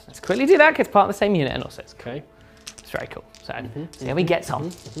that first. Let's quickly do that, 'cause it's part of the same unit and also it's cool. Okay. It's very cool. So, see how he gets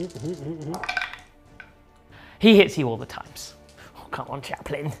on. He hits you all the times. Oh, come on,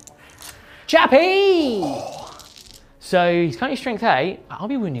 chaplain. Chappy! So, he's currently strength 8. I'll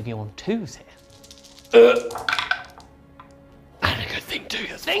be wounding you on 2s here. And a good thing too.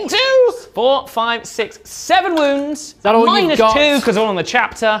 Thing 2! 4, 5, 6, 7 wounds. Is that all you've got? -2 because we're on the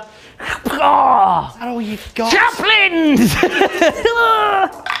chapter. Is that all you've got? Chaplains!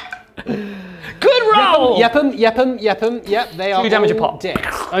 Good roll! Yep, they are 2 damage a all pop. dead.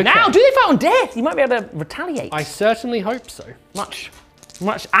 Okay. Now, do they fight on death? You might be able to retaliate. I certainly hope so. Much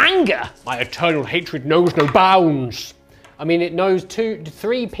anger. My eternal hatred knows no bounds. I mean, it knows 3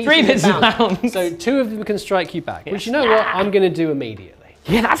 pieces 3 bits of bounds. So 2 of them can strike you back, which you know what? I'm going to do immediately.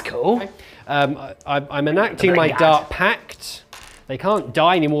 Yeah, that's cool. Okay. I'm enacting my Dark Pact. They can't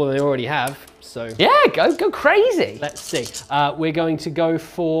die any more than they already have, so... Yeah, go crazy. Let's see. We're going to go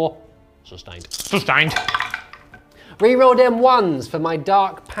for... Sustained. Sustained. Reroll them 1s for my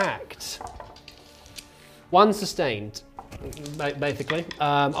Dark Pact. 1 sustained, basically.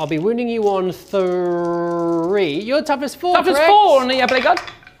 I'll be wounding you on 3. You're toughness 4, Toughness correct? 4 on the Blade Guard.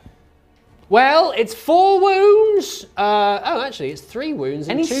 Well, it's 4 wounds. Oh, actually, it's 3 wounds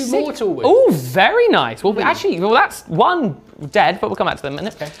and 2 mortal wounds. Oh, very nice. Well, actually, that's 1 dead, but we'll come back to them in a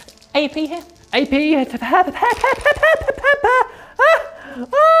minute. Okay. AP here. AP.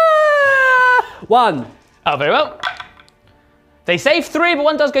 1. Oh, very well. They save 3, but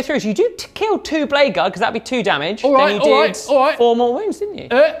 1 does go through. So you do kill 2 Blade Guard, because that'd be 2 damage. All right, then you did all right. 4 more wounds, didn't you?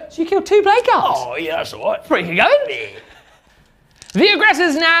 So you killed 2 Blade Guards. Oh, yeah, that's all right. Pretty good going. The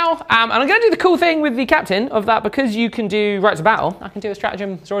aggressors now, and I'm going to do the cool thing with the captain of that, because you can do rights of battle, I can do a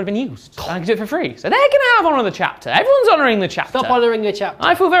stratagem that's already been used. And I can do it for free. So they're going to have Honour of the Chapter. Everyone's honouring the chapter. Stop honouring the chapter.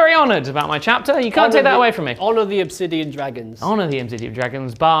 I feel very honoured about my chapter. You can't take that away from me. Honour the Obsidian Dragons. Honour the Obsidian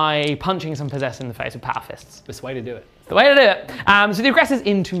Dragons by punching some possessed in the face with power fists. Best way to do it. The way to do it. So the aggressors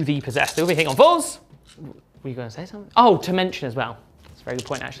into the possessed. They'll be hitting on 4s. Were you going to say something? Oh, to mention as well. That's a very good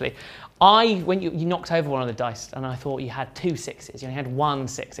point, actually. When you knocked over one of the dice, and I thought you had 2 6s. You only had 1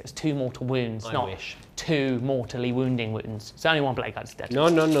 6. It was 2 mortal wounds, I not wish. 2 mortally wounding wounds. So only 1 Blade Guard is dead. No.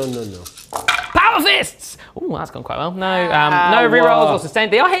 Power fists! Oh, that's gone quite well. No rerolls or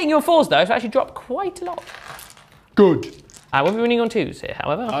sustained. They are hitting your 4s though, so actually dropped quite a lot. Good. We'll be winning on 2s here,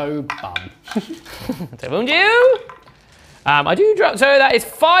 however. Oh, bum. To wound you. I do drop. So that is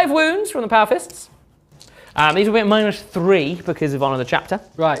 5 wounds from the power fists. These will be at -3 because of Honour the Chapter.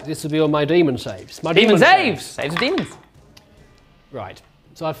 Right, this will be on my demon saves. My Demon saves! Saves of demons. Right,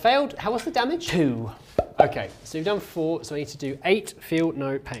 so I failed. How was the damage? 2. Okay, so you've done 4, so I need to do 8, feel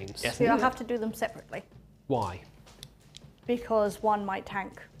no pains. Yes. So you'll have to do them separately, Why? because one might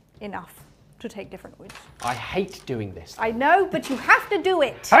tank enough to take different wounds. I hate doing this. I know, but you have to do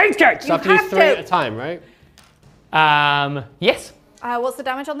it. Hate it! So I have to do have 3 at a time, right? Yes. What's the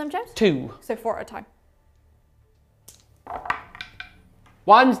damage on them, James? 2. So 4 at a time.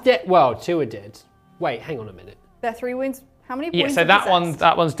 1's dead. Well, 2 are dead. Wait, hang on a minute. They're 3 wounds. How many Yeah, wounds so are that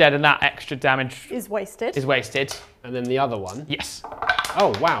possessed? one's dead, and that extra damage Is wasted. is wasted. And then the other one. Yes.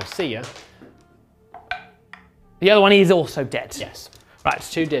 Oh, wow, see ya. The other one is also dead. Yes. Right.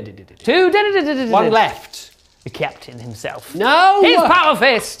 2 dead. 2 dead. 1 left. The captain himself. No! His power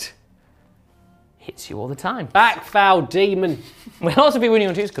fist hits you all the time. Back foul demon. We'll also be winning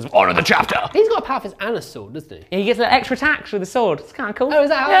on 2s because of Honour the Chapter. He's got a power fist and a sword, doesn't he? Yeah, he gets an extra attacks with the sword. It's kind of cool. Oh, is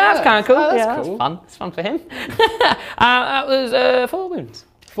that how Yeah, that that's kind of works? cool. Oh, that's yeah, cool. that's fun. It's fun for him. That was 4 wounds.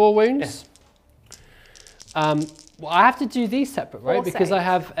 4 wounds? Well, I have to do these separate, right? 4 because saves. I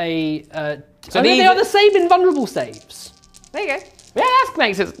have a... So they are the same invulnerable saves. There you go. Yeah, that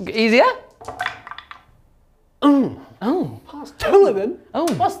makes it easier. Oh, past 2 of them?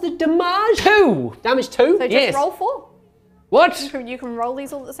 Oh. What's the damage? 2. Damage 2? So just Yes. roll 4. What? You can roll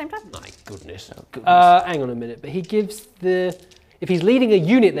these all at the same time. My goodness. Hang on a minute, but he gives the... If he's leading a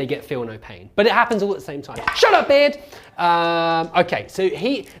unit, they get feel no pain. But it happens all at the same time. Shut up, Beard! Okay, so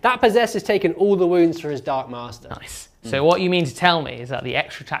that possessor has taken all the wounds for his Dark Master. Nice. So what you mean to tell me is that the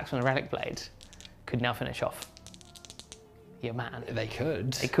extra attacks on the relic blade could now finish off your man. They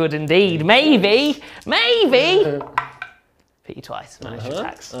could. They could indeed. Maybe. Hit you twice. Managed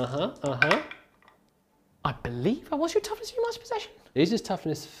attacks. I believe. What's your toughness in your master possession? This is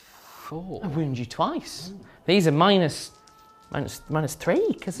toughness 4. I wound you twice. These are minus 3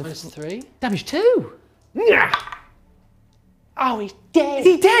 because of Minus 3? damage 2. Oh, he's dead. Is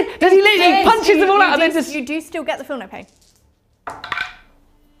he dead? Does he literally punches them all out and then just... You do still get the feel no pain.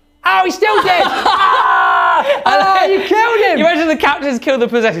 Oh, he's still dead! Oh, you killed him! You imagine the captains kill the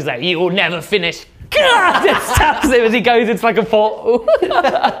possessors like, you will never finish. Just stabs him as he goes into like a portal.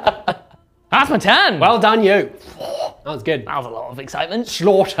 That's my turn. Well done, you. That was good. That was a lot of excitement.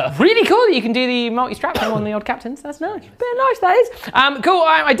 Slaughter. Really cool that you can do the multi-strap thing on the odd captains. That's nice. Bit nice, that is. Cool.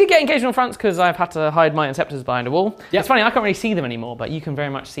 I did get engagement on fronts because I've had to hide my Inceptors behind a wall. It's funny, I can't really see them anymore, but you can very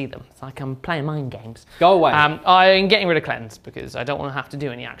much see them. It's like I'm playing mind games. Go away. I'm getting rid of cleanse because I don't want to have to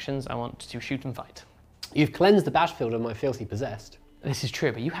do any actions. I want to shoot and fight. You've cleansed the battlefield of my filthy possessed. This is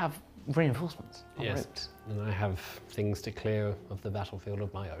true, but you have reinforcements. Yes. And I have things to clear of the battlefield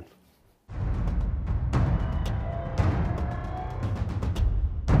of my own.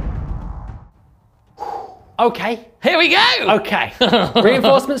 Okay. Here we go! Okay.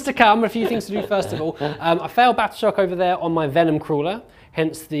 Reinforcements to come, a few things to do first of all. I failed Battle Shock over there on my Venom Crawler,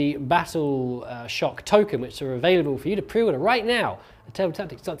 hence the Battle Shock token, which are available for you to pre-order right now at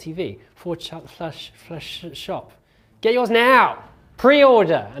tabletactics.tv/shop. Get yours now!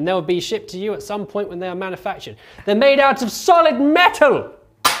 Pre-order, and they'll be shipped to you at some point when they are manufactured. They're made out of solid metal!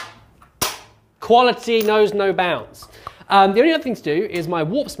 Quality knows no bounds. The only other thing to do is my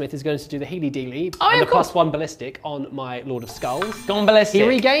Warpsmith is going to do the Healy Dealy and the +1 ballistic on my Lord of Skulls. Gone ballistic. He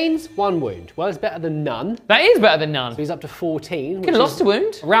regains 1 wound. Well, it's better than none. That is better than none. So he's up to 14. Could have lost a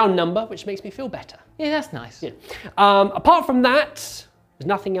wound. A round number, which makes me feel better. Yeah, that's nice. Yeah. Apart from that, there's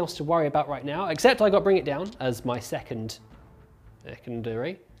nothing else to worry about right now, except I got Bring It Down as my secondary.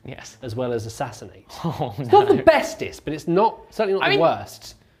 Yes. As well as Assassinate. Oh, It's not the bestest, but it's certainly not the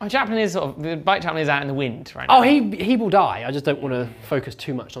worst. My Chaplain is the Bite Chaplain is out in the wind right now. Oh, he will die. I just don't want to focus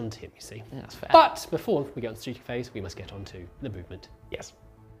too much onto him, you see. Yeah, that's fair. But before we go on to the shooting phase, we must get on to the movement. Yes.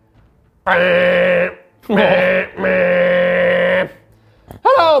 Hello,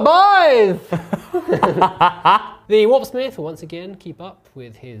 boys! The Warpsmith will once again keep up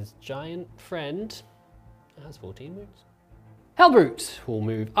with his giant friend. That has 14 moves. Hellbrute will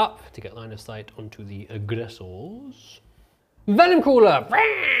move up to get line of sight onto the aggressors. Venom Crawler!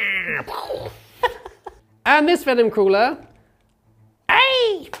 And this Venom Crawler,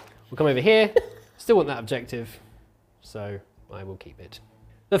 will come over here. Still want that objective, so I will keep it.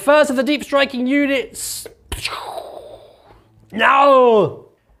 The first of the deep striking units. No!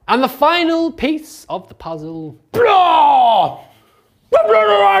 And the final piece of the puzzle.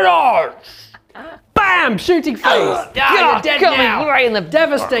 Bam! Shooting phase. You're dead now. Right in the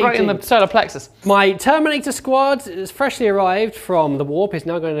Devastating. Right in the solar plexus. My Terminator squad is freshly arrived from the warp. Is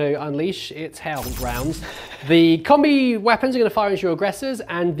now going to unleash its hell rounds. The combi weapons are going to fire into your aggressors,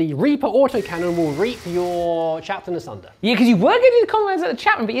 and the Reaper autocannon will reap your Chaplain asunder. Yeah, because you were going to do the combos at the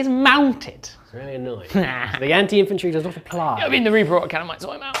Chaplain, but he is mounted. It's really annoying. The anti-infantry does not apply. I mean, the Reaper autocannon might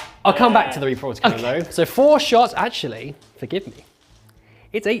sort him out. I'll come back to the Reaper autocannon though. So 4 shots, actually, forgive me.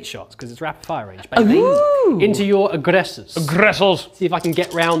 It's 8 shots because it's rapid fire range, baby. Ooh. Into your aggressors. Aggressors. See if I can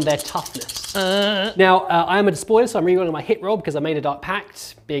get round their toughness. Now, I am a despoiler, so I'm rerolling my hit roll because I made a Dark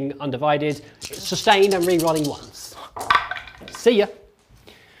Pact, being undivided. It's sustained, I'm rerolling once. See ya.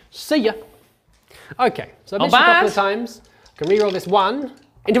 See ya. Okay, so I missed a couple of times. I can reroll this 1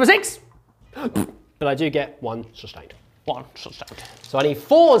 into a 6, but I do get 1 sustained. 1 sustained. So I need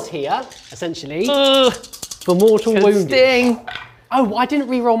 4s here, essentially, for mortal wounding. Sting. Oh, I didn't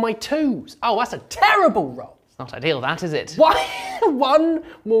re-roll my 2s. Oh, that's a terrible roll. It's not ideal, that is it? Why? 1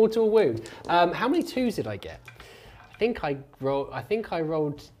 mortal wound. How many 2s did I get? I think I rolled. I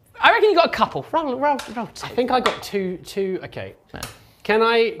reckon you got a couple. Roll 2. I think I got two. Okay. No. Can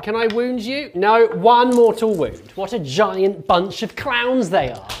I wound you? No, 1 mortal wound. What a giant bunch of clowns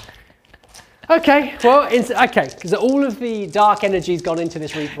they are. Okay. Well, okay, because all of the dark energy's gone into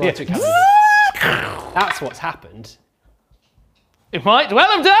this Reaper. That's what's happened. It might well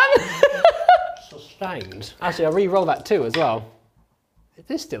have done. Sustained. Actually, I'll re-roll that 2 as well. It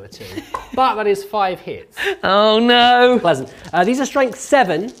is still a 2, but that is 5 hits. Oh no. Pleasant. These are strength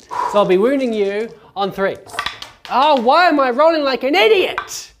 7, so I'll be wounding you on 3s. Oh, why am I rolling like an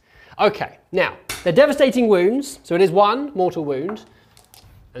idiot? Okay, now, they're devastating wounds, so it is 1 mortal wound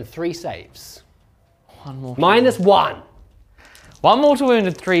and 3 saves. 1 mortal Minus 1. 1 mortal wound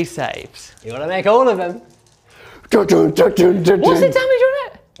and 3 saves. You gotta make all of them. What's the damage on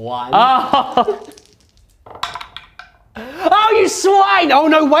it? 1. Oh. Oh, you swine! Oh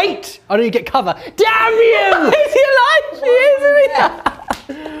no, wait! Oh no, you get cover. Damn you! Is he alive? He is, isn't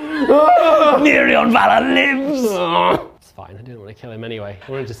he? Nereon Valor lives! It's fine, I didn't want to kill him anyway.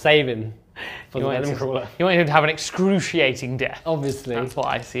 I wanted to save him for the venom crawler. You want him to have an excruciating death. Obviously. That's what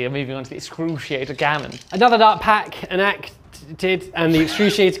I see. I'm moving on to the excruciator cannon. Another dark pack enacted, and the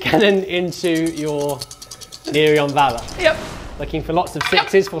excruciator cannon into your Nereon Valor. Yep. Looking for lots of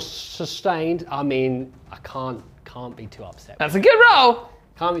 6s for sustained. I mean, I can't be too upset. That's a good roll.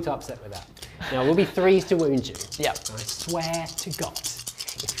 Can't be too upset with that. Now, we'll be 3s to wound you. Yep. I swear to God,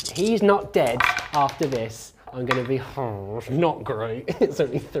 if he's not dead after this, I'm going to be not great. It's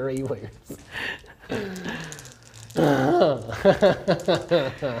only 3 wounds. He's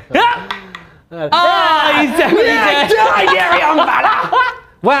definitely dead.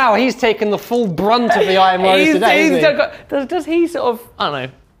 Wow, he's taken the full brunt of the Iron Warriors today, isn't he? Does he sort of, I don't know,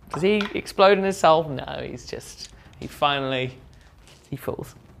 does he explode in his soul? No, he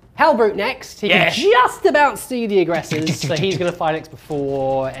falls. Hellbrute next. He can just about see the aggressors, so he's going to fire next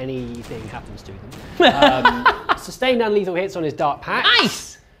before anything happens to them. Sustained and lethal hits on his dark pack.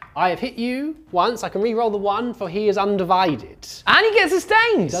 Nice! I have hit you once. I can re-roll the 1, for he is undivided. And he gets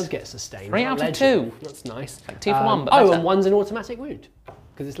sustained. He does get sustained. 3 out of 2. That's nice. Like 2 for 1, but oh, better. and 1's an automatic wound,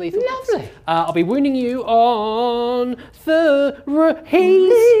 because it's lethal. Lovely. I'll be wounding you on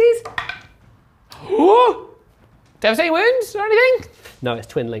 3s. Devastating wounds or anything? No, it's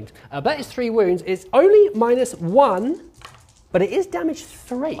twin linked. That is 3 wounds. It's only minus 1, but it is damage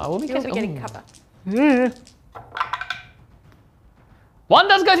 3. I will be getting cover. 1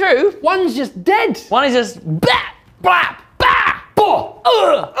 does go through. 1's just dead. 1 is just blah, blah, blah, blah.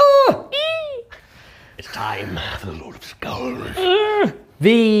 It's time for the Lord of Skulls.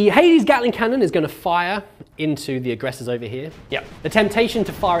 The Hades Gatling Cannon is going to fire into the aggressors over here. Yep. The temptation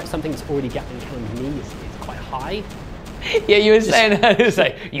to fire at something that's already Gatling Cannon is quite high. Yeah, you were saying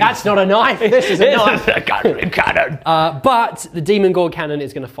that's not a knife. This is a knife. a Gatling cannon. But the Demon Gore Cannon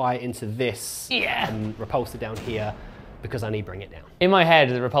is going to fire into this Yeah. repulsor down here, because I need to bring it down. In my head,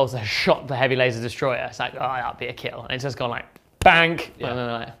 the repulsor has shot the heavy laser destroyer. It's like, oh, that'll be a kill. And it's just gone like, bank. Yeah. And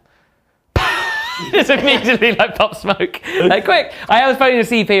then like, it's immediately like pop smoke. Like, quick. I was putting a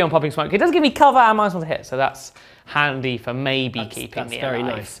CP on popping smoke. It does give me cover and -1 to hit, so that's handy for maybe keeping me alive. That's very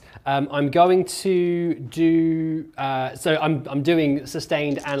nice. I'm going to do, so I'm doing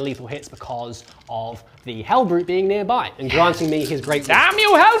sustained and lethal hits because of the Hellbrute being nearby and granting me his great wisdom. Damn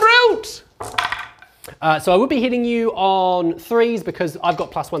you, Hellbrute! So I would be hitting you on 3s because I've got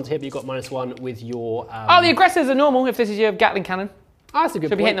 +1 to hit, but you've got -1 with your... Oh, the aggressors are normal if this is your Gatling cannon. Oh, that's a good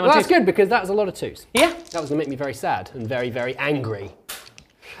Should be point. hitting them on Well, that's 2s. good because that was a lot of 2s. Yeah. That was going to make me very sad and very, very angry.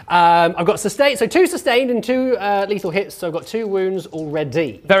 I've got sustained, so 2 sustained and 2 lethal hits, so I've got 2 wounds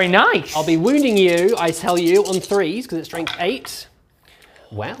already. Very nice. I'll be wounding you, I tell you, on 3s because it's strength 8.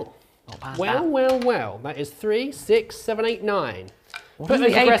 Well. Not bad, Well. That is 3, 6, 7, 8, 9. What Put is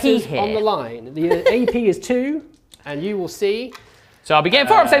those the AP aggressors here? on the line. The AP is 2, and you will see So I'll be getting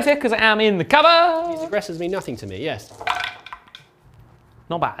 4 upsets here because I am in the cover. these aggressors mean nothing to me, yes.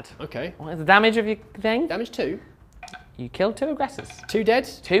 Not bad. Okay. What is the damage of your thing? Damage 2. You killed 2 aggressors. 2 dead.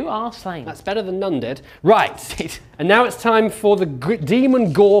 2 are slain. That's better than none dead. Right. And now it's time for the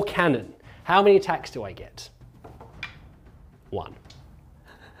Demon Gore Cannon. How many attacks do I get? 1.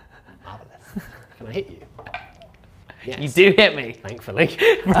 Marvelous. Can I hit you? Yes. You do hit me. Thankfully.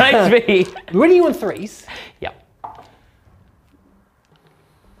 Praise me. Winning you on 3s. Yep.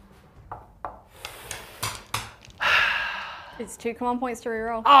 It's 2 command points to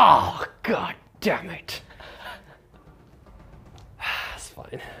reroll. Oh, god damn it. That's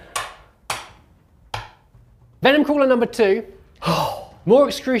fine. Venom Crawler number 2. More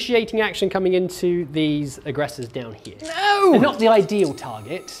excruciating action coming into these aggressors down here. No! They're not the ideal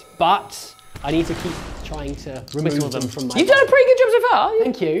target, but I need to keep trying to remove them from my You've done a pretty good job so far.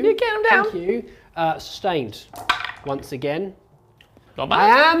 Thank you. You're getting them down. Thank you. Sustained. Once again. Not I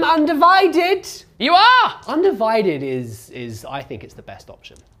bad. am undivided. You are! Undivided is I think it's the best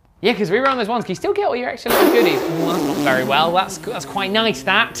option. Yeah, because rerun those ones, can you still get all your extra little goodies? Ooh, that's not very well. That's quite nice,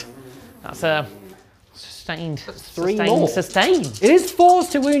 that. That's sustained. Three more. Sustained. It is 4s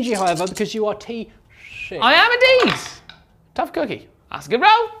to wound you, however, because you are T6. I am indeed. Tough cookie. That's a good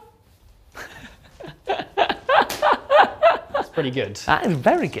roll. That's pretty good. That is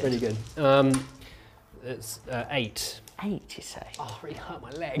very good. Pretty good. It's 8. 8, you say? Oh, it really hurt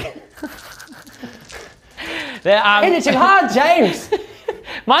my leg. Hit it too hard, James!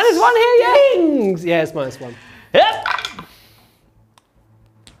 -1 here, yeah? Dings! Yeah, it's -1. Yep.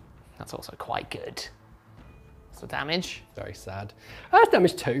 That's also quite good. What's the damage? Very sad. That's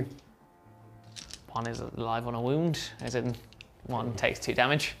damage 2. 1 is alive on a wound, as in 1 takes 2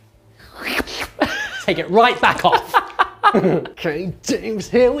 damage. Take it right back off. Okay, James,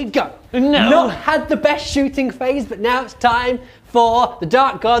 here we go. No. Not had the best shooting phase, but now it's time for the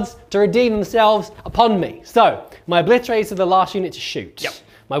Dark Gods to redeem themselves upon me. So, my Obliterator are the last unit to shoot. Yep.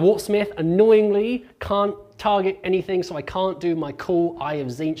 My Warpsmith annoyingly can't target anything, so I can't do my cool Eye of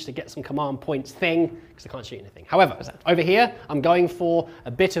Tzeentch to get some command points thing, because I can't shoot anything. However, over here, I'm going for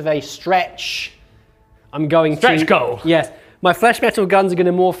a bit of a stretch. I'm going Stretch goal. Yes. My flesh metal guns are going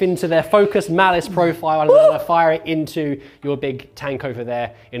to morph into their focused malice profile, and I'm going to fire it into your big tank over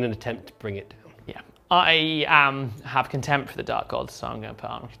there in an attempt to bring it down. Yeah. I have contempt for the Dark Gods, so I'm going to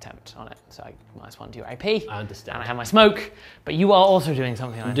put on contempt on it. So I -1 to your AP. I understand. And I have my smoke, but you are also doing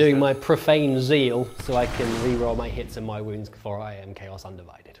something. I'm doing my profane zeal so I can reroll my hits and my wounds before I am Chaos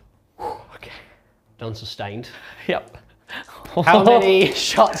Undivided. Okay. Done sustained. Yep. How many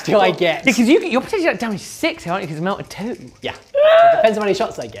shots do I get? Because you're potentially like damage 6, aren't you? Because it's melted 2. Yeah. Depends how many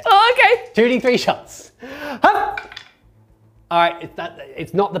shots I get. Oh, okay. 2d3 shots. All right,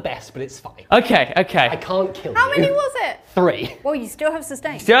 it's not the best, but it's fine. Okay, okay. I can't kill How you. many was it? 3. Well, you still have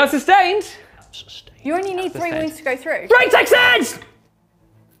sustained. Still sustained. Sustained. You only need 3 sustained. wounds to go through. 3 6s!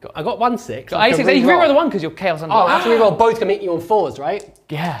 I got 1 6. Got 86. You reroll the 1 because you're Chaos Undivided. Oh, I have to reroll both can hit you on 4s, right?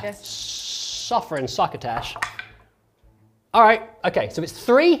 Yeah. Yes. Suffering succotash. All right, okay, so it's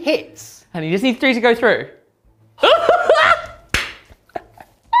 3 hits. And you just need 3 to go through.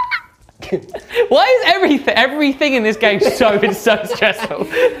 Why is everything in this game so stressful?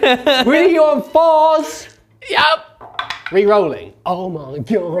 Winning you on 4s. Yep. Re-rolling. Oh my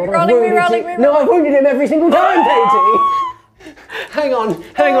god. Re-rolling. No, I've wounded him every single time, Katie. Hang on,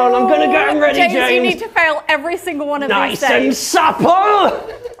 I'm gonna get him ready, James. James, you need to fail every single one of these Nice saves. and supple.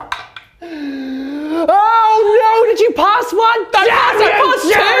 Oh no, did you pass 1? Yes, I passed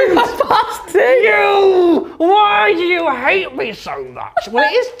 2. I passed 2. You! Why do you hate me so much? Well,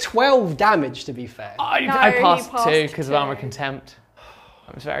 it is 12 damage, to be fair. I you passed passed 2 because of 2. armor contempt.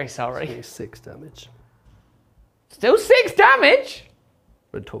 I'm very sorry. It's 6 damage. Still 6 damage?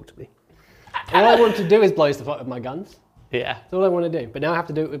 But talk to me. All I want to do is blow stuff up with my guns. Yeah. That's all I want to do. But now I have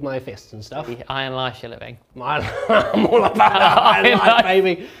to do it with my fists and stuff. The iron life you're living. I'm all about iron life,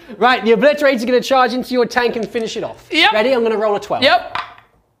 baby. Right, the Obliterator's going to charge into your tank and finish it off. Yep. Ready? I'm going to roll a 12. Yep.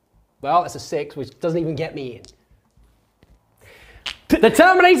 Well, that's a 6, which doesn't even get me in. The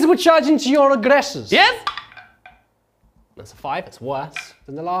Terminators will charge into your aggressors. Yes. That's a 5. It's worse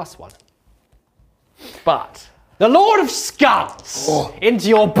than the last one. But. The Lord of Skulls into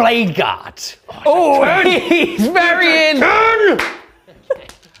your Blade Guard. Oh, he's very in.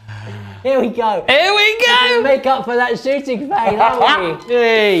 Here we go. Here we go. Make up for that shooting phase, haven't we?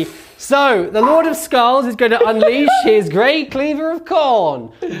 Hey. So, the Lord of Skulls is going to unleash his Great Cleaver of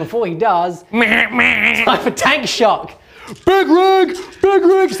Corn. Before he does, time for Tank Shock. Big rig, big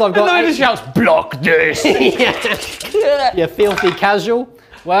rig. So I've got. And then he shouts, "Block this!" Yeah. You filthy casual.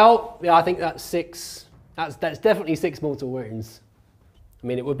 Well, yeah, I think that's 6. That's definitely 6 mortal wounds. I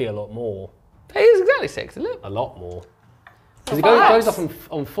mean, it would be a lot more. It is exactly 6, isn't it? A lot more. Because it goes off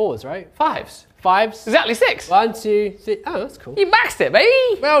on 4s, right? 5s. 5s. Exactly 6. 1, 2, 3. Oh, that's cool. You maxed it,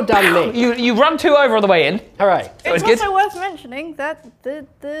 baby. Well done, me. You run 2 over on the way in. All right. It's good. also worth mentioning that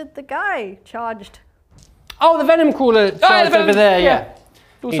the guy charged. Oh, the Venom Crawler charged over there, yeah.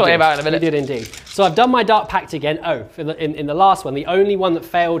 We'll sort it about in a minute. He did indeed. So I've done my Dark Pact again. Oh, in the last one, the only one that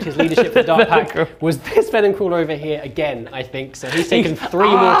failed his leadership for Dark Pact was this Venom Crawler over here again, I think. So he's taken 3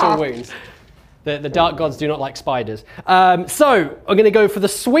 mortal wounds. The Dark Gods do not like spiders. So I'm going to go for the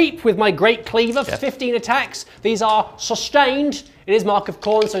sweep with my Great Cleaver for 15 attacks. These are sustained. It is Mark of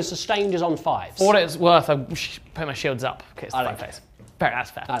Corn, so sustained is on 5s. For what it's worth, I put my shields up. Okay, it's I the don't face. Fair, that's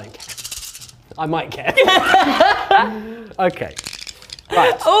fair. I don't care. I might care. Okay.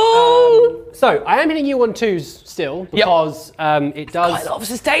 Right. Oh! So I am hitting you on 2s still because it does. Quite a lot of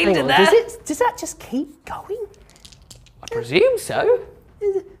sustained in there. Does that just keep going? I presume so.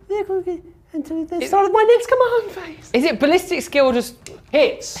 Until the start of my next command phase. Is it ballistic skill or just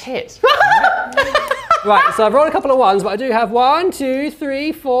Hits. hit? Right, so I've rolled a couple of ones, but I do have 1, 2,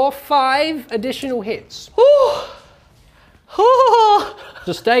 3, 4, 5 additional hits.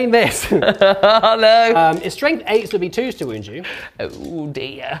 Sustain this. Oh no. It's strength 8, so it'll be 2s to wound you. Oh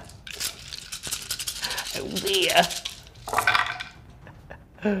dear. Oh dear.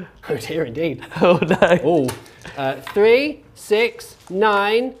 Oh dear, indeed. Oh no. Oh. 3, 6,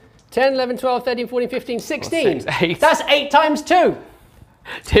 9, 10, 11, 12, 13, 14, 15, 16. 6, 8. That's 8 times 2.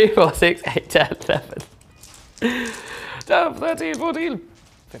 2, 4, 6, 8, 10, 11. 12, 13, 14,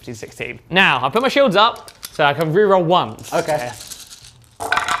 15, 16. Now, I put my shields up so I can reroll ones. Okay.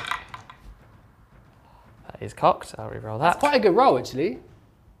 That is cocked. I'll reroll that. Quite a good roll, actually.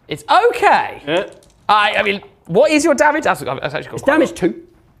 It's okay. Yeah. I mean, what is your damage? That's actually cool. It's damage 2.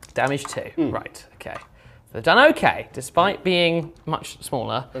 Damage 2. Right, okay. So they've done okay, despite being much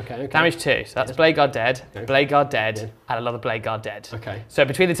smaller. Okay. Damage 2, so that's Blade Guard dead, Blade Guard dead, and another Blade Guard dead. Okay. So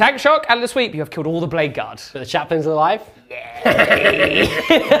between the tank shock and the sweep, you have killed all the Blade Guard. But the chaplain's alive?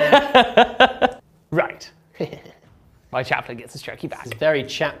 Right. My chaplain gets his trophy back. It's very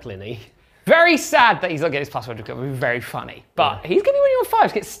chaplain-y. Very sad that he's not getting his plus 100. It would be very funny. But he's going to be winning on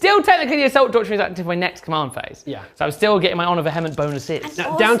 5s. It's still technically the Assault Doctrine is active for my next command phase. Yeah. So I'm still getting my Honor Vehement bonuses.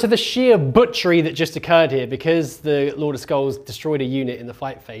 Now, down to the sheer butchery that just occurred here, because the Lord of Skulls destroyed a unit in the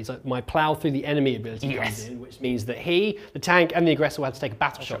fight phase, my plow through the enemy ability comes in, which means that he, the tank, and the aggressor will have to take a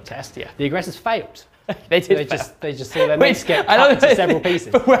battle shock test. Yeah. The aggressors failed. They did. They just saw their mates get cut into several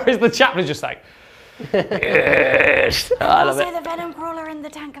pieces. Whereas the chaplain's just like, yes. I love Also, it. the Venom Crawler and the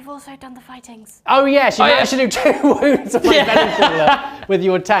tank have also done the fightings. Oh yes, you managed to do 2 wounds on my Venom Crawler with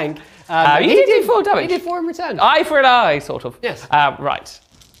your tank. He did 4 damage. He did 4 in return. Eye for an eye, sort of. Yes. Right.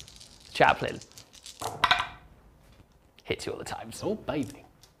 Chaplain. Hits you all the time. Oh baby.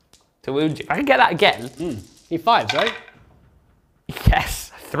 To wound you. If I can get that again. He 5s, right?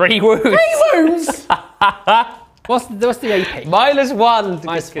 Yes. 3 wounds. 3 wounds? what's the AP? -1. Minus 1.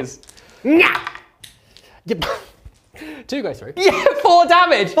 Nah. 2 go through. Yeah, 4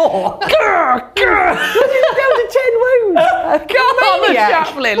 damage. 4. Grr, grr. Down to 10 wounds. Come on, the Maniac.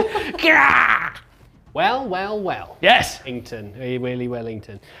 chaplain. Grr. Well. Yes. Wellington, really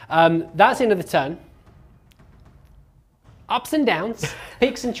Wellington. That's the end of the turn. Ups and downs,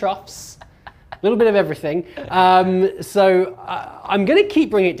 peaks and troughs, a little bit of everything. So I'm going to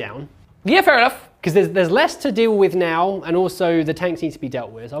keep bringing it down. Yeah, fair enough. Because there's less to deal with now, and also the tanks need to be dealt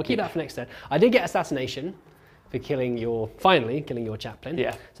with. I'll keep that for next turn. I did get assassination for finally killing your chaplain.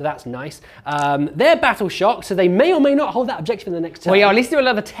 Yeah. So that's nice. They're battle shocked, so they may or may not hold that objective in the next turn. Well, yeah, at least do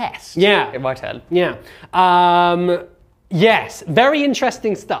another test. Yeah. In my turn. Yeah. Yes, very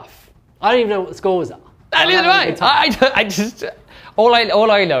interesting stuff. I don't even know what the scores are. Neither do I. I just all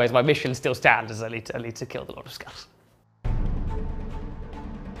I know is my mission still stands. I need to kill the Lord of Skulls.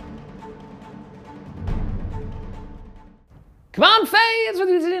 Command phase with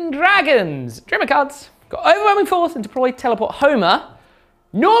Obsidian Dragons. Dreamer cards. Got Overwhelming Force and Deploy Teleport Homer.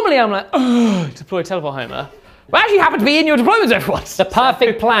 Normally I'm like, deploy Teleport Homer. But I actually happened to be in your deployment zone for once. The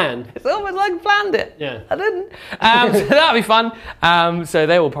perfect plan. It's almost like I planned it. Yeah. I didn't. So that'll be fun. So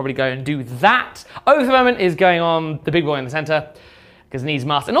they will probably go and do that. Oath of the moment is going on the big boy in the center because it needs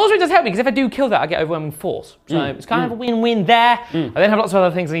master. And also it does help me because if I do kill that, I get Overwhelming Force. So it's kind of a win-win there. I then have lots of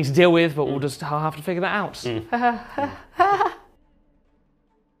other things I need to deal with, but I'll have to figure that out.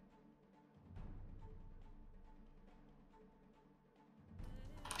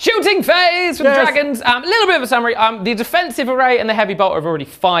 Shooting phase for the dragons. A little bit of a summary. The defensive array and the heavy bolt have already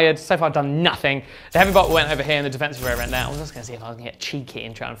fired. So far I've done nothing. The heavy bolt went over here and the defensive array went there. I was just going to see if I was going to get cheeky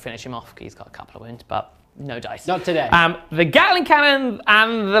and try and finish him off because he's got a couple of wounds, but no dice. Not today. The Gatling cannon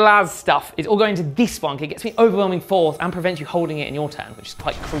and the Laz stuff is all going to this one. It gets me Overwhelming Force and prevents you holding it in your turn, which is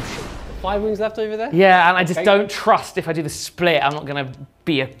quite crucial. 5 wounds left over there? Yeah, and I just don't trust if I do the split, I'm not going to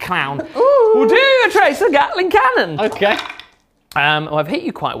be a clown. We'll do a Tracer Gatling cannon. Okay. Well, I've hit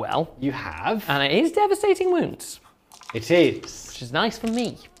you quite well. You have. And it is devastating wounds. It is. Which is nice for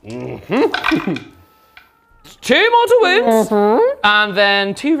me. 2 mortal wounds, and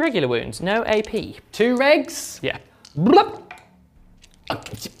then 2 regular wounds. No AP. 2 regs? Yeah.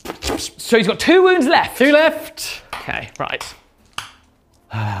 So he's got 2 wounds left. 2 left. Okay, right.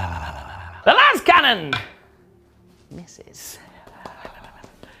 The Laz cannon! Misses.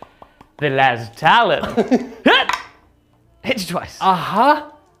 The Laz talon. Hit you twice. Laz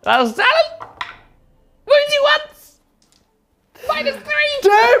talon. Wounds you once. -3.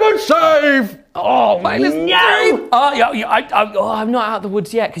 Demon save! Oh, -3. I'm not out of the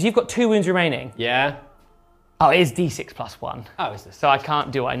woods yet because you've got 2 wounds remaining. Yeah. Oh, it is D6 +1. Oh, is this? So I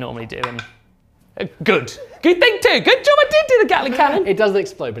can't do what I normally do. And good thing too. Good job I did do the Gatling cannon. It doesn't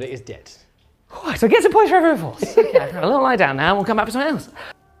explode, but it is dead. So get some points for every force. Okay, a little lie down now, we'll come back for something else.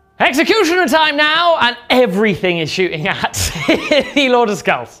 Executioner time now, and everything is shooting at the Lord of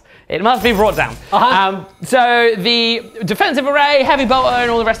Skulls. It must be brought down. So the defensive array, heavy bolter,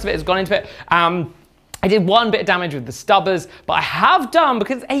 and all the rest of it has gone into it. I did 1 bit of damage with the stubbers, but I have done,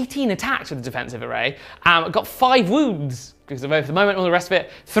 because it's 18 attacks with the defensive array, I got 5 wounds, because of both the moment and all the rest of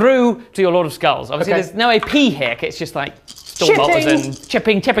it, through to your Lord of Skulls. Obviously, there's no AP here, it's just like storm bolters and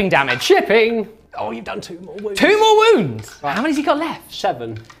chipping damage. Chipping! Oh, you've done 2 more wounds. 2 more wounds! Right. How many's he got left?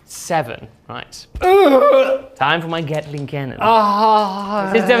 7. 7, right. Time for my Gatling cannon.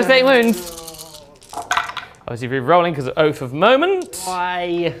 His devastating wounds. Obviously, re-rolling because of Oath of Moment.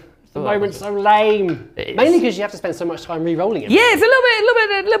 Why? The moment's so lame. Mainly because you have to spend so much time re-rolling it. Yeah, it's a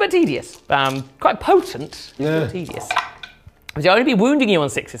little bit tedious. Quite potent. Yeah. Tedious. I'll only be wounding you on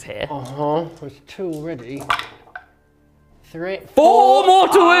 6s here. There's 2 already. 3. 4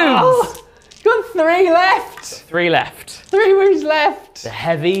 mortal wounds. Got 3 left. 3 left. 3 wounds left. The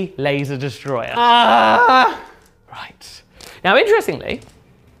heavy laser destroyer. Right. Now, interestingly,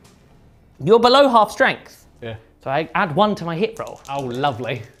 you're below half strength. Yeah. So I add 1 to my hit roll. Oh,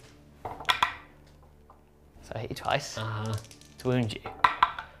 lovely. So I hit you twice to wound you.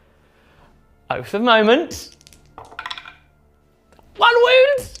 Oath of Moment. 1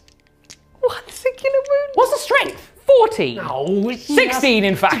 wound. 1 singular wound. What's the strength? 14. No, 16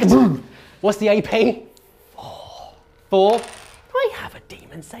 in fact. What's the AP? 4. I have a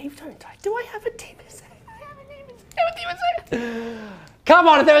demon save, don't I? Do I have a demon save? I have a demon save. Come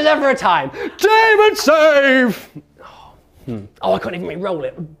on, if there was ever a time. Demon save! Oh, I can't even re-roll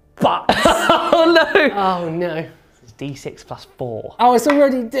it. But. Oh no. Oh no. It's D6 plus 4. Oh, it's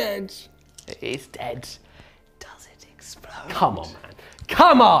already dead. It is dead. Does it explode? Come on, man.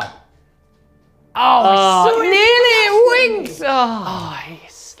 Come on. Oh, nearly it winked. Oh,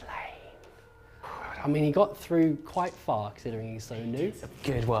 he's slain. I mean, he got through quite far considering he's so new.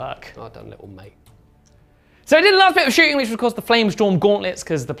 Good work. Well done, little mate. So I did the last bit of shooting, which was, of course, the Flamestorm Gauntlets,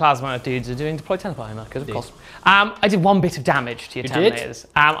 because the Plasma dudes are doing Deploy Teleport Hammer, because of course. I did 1 bit of damage to your Terminators.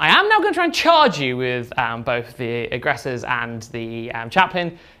 I am now going to try and charge you with both the Aggressors and the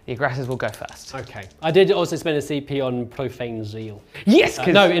Chaplain. The Aggressors will go first. Okay. I did also spend a CP on Profane Zeal. Yes!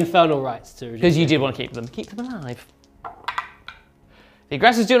 No, Infernal Rites too. Because you did want to keep them alive. The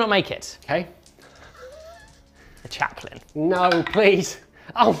Aggressors do not make it. Okay. The Chaplain. No, please.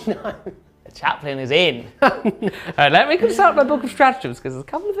 Oh no. The Chaplain is in. Let me consult my book of stratagems, because there's a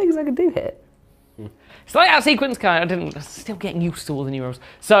couple of things I can do here. Slightly out of sequence, I'm still getting used to all the new rules.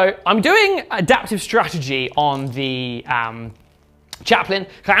 So I'm doing adaptive strategy on the Chaplain,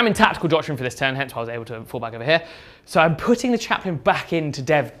 because I'm in tactical doctrine for this turn, hence why I was able to fall back over here. So I'm putting the Chaplain back into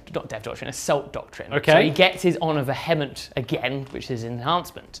not dev doctrine, assault doctrine. Okay. So he gets his honor vehement again, which is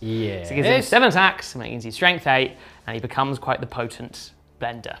enhancement. Yeah. So he gives him 7 attacks, means he's strength 8, and he becomes quite the potent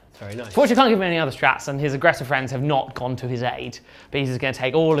blender. Very nice. Fortunately, I can't give him any other strats, and his aggressive friends have not gone to his aid. But he's just going to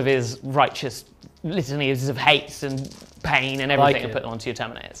take all of his righteous litanies of hates and pain and everything and put them onto your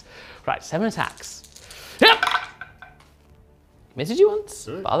Terminators. Right, 7 attacks. Yep. Misses you once,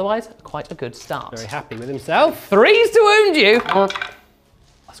 but otherwise, quite a good start. Very happy with himself. 3s to wound you.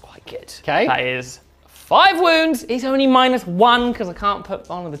 That's quite good. Okay. That is 5 wounds. He's only -1 because I can't put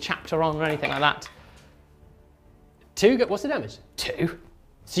one of the chapter on or anything like that. 2. What's the damage? 2.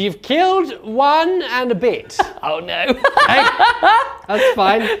 So you've killed 1 and a bit. Oh no. Okay. That's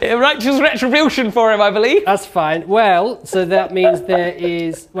fine. Righteous retribution for him, I believe. That's fine. Well, so that means there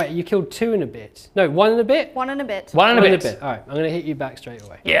is... Wait, you killed 2 and a bit. No, 1 and a bit? 1 and a bit. 1 and a bit. All right, I'm going to hit you back straight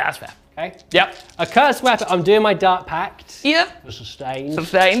away. Yeah, that's fair. Okay? Yep. A cursed weapon. I'm doing my Dark Pact. Yep. For sustained.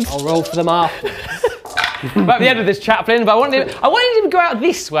 Sustained. I'll roll for them afterwards. But at the end of this Chaplain, but I wanted him to go out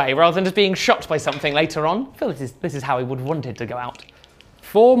this way rather than just being shot by something later on. I feel this is how he would have wanted to go out.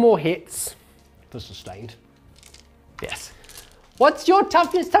 4 more hits for sustained. Yes. What's your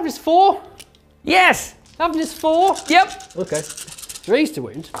toughness? Toughness 4? Yes. Toughness 4? Yep. Okay. 3s to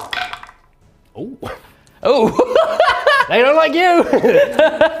wound. Oh. Oh. They don't like you.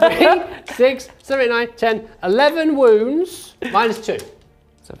 3, 6, 7, 8, 9, 10, 11 wounds. -2.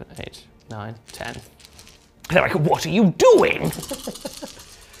 7, 8, 9, 10. They're like, what are you doing?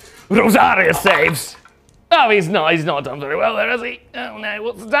 Rosaria saves. Oh, he's not done very well there, has he? Oh no,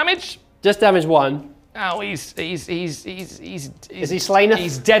 what's the damage? Just damage 1. Oh, he's Is he slaineth?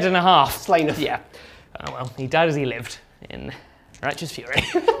 He's dead and a half. Slaineth. Yeah. Oh well, he died as he lived in righteous fury.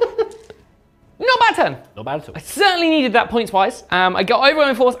 Not bad turn. Not bad at all. I certainly needed that points-wise. I got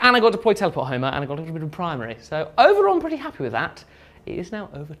overwhelming force and I got deploy teleport Homer and I got a little bit of primary. So overall, I'm pretty happy with that. It is now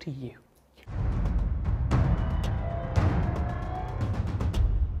over to you.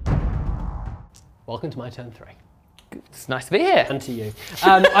 welcome to my turn 3. It's nice to be here. And to you.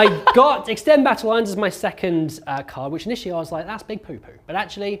 I got Extend Battle Lines as my second card, which initially I was like, that's big poo-poo. But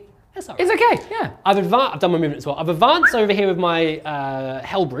actually, it's all right. It's okay, yeah. I've done my movement as well. I've advanced over here with my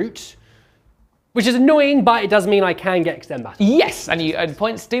Hellbrute, which is annoying, but it does mean I can get Extend Battle. Yes, and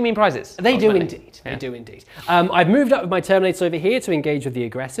points do mean prizes. They do indeed. Yeah. They do indeed. I've moved up with my Terminators over here to engage with the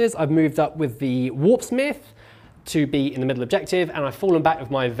aggressors. I've moved up with the Warpsmith to be in the middle objective, and I've fallen back with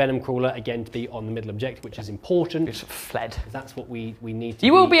my Venom Crawler again to be on the middle objective, which is important. You just fled. That's what we need to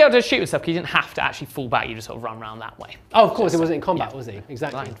You will be able to shoot and stuff, because you didn't have to actually fall back, you just sort of run around that way. Oh, of course, it wasn't in combat, was he?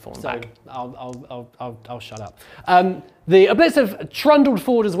 Exactly. Falling so back. I'll shut up. The Ablitz have trundled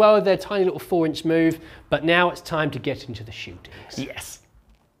forward as well with their tiny little 4-inch move, but now it's time to get into the shootings. Yes.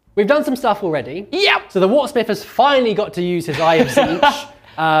 We've done some stuff already. Yep. So the Wartsmith has finally got to use his Eye of Siege.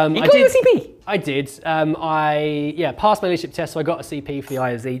 You got your CP? I did. I passed my leadership test, so I got a CP for the Eye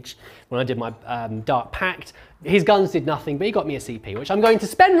of Siege when I did my Dark Pact. His guns did nothing, but he got me a CP, which I'm going to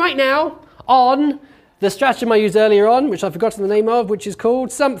spend right now on the stratagem I used earlier on, which I've forgotten the name of, which is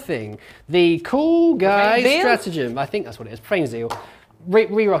called something. The Cool Guy Stratagem. I think that's what it is. Profane Zeal.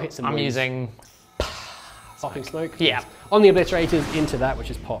 Re-rocket some I'm wounds. using... Popping smoke? Yeah. Yes. On the obliterators into that, which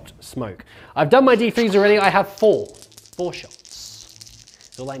is popped smoke. I've done my D3s already. I have 4 shots.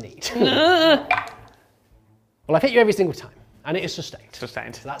 That's all I need. Well, I've hit you every single time, and it is sustained.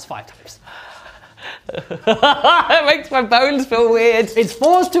 Sustained. So that's 5 times. It makes my bones feel weird. It's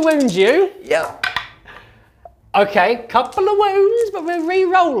 4s to wound you. Yep. Okay, couple of wounds, but we're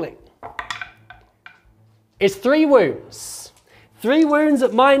re-rolling. It's 3 wounds. 3 wounds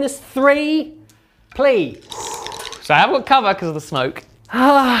at -3, please. So I have got cover because of the smoke.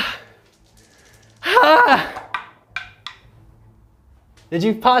 Did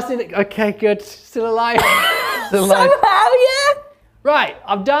you pass it? Okay, good. Still alive. Still alive. Somehow, yeah. Right,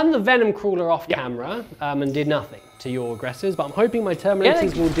 I've done the Venom Crawler off camera and did nothing to your aggressors, but I'm hoping my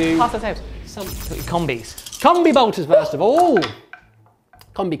Terminators will do pass the saves. something. Combis. Combi bolters first of all.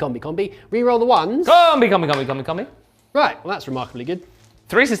 Combi. Reroll the ones. Combi. Right, well that's remarkably good.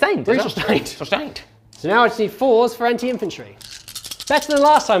 3 sustained. 3 sustained. Sustained. So now I just need 4s for anti-infantry. Better than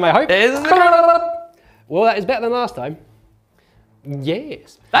last time, I hope. Isn't it? Well, that is better than last time.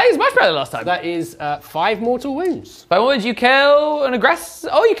 Yes. That is much better than last time. That is 5 mortal wounds. By what did you kill an aggressor?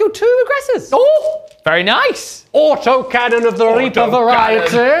 Oh, you killed 2 aggressors. Oh! Very nice. Auto cannon of the Reaper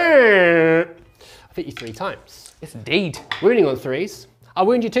variety. I've hit you 3 times. Yes, indeed. Wounding on 3s. I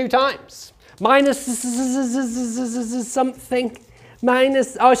wound you 2 times. Minus something.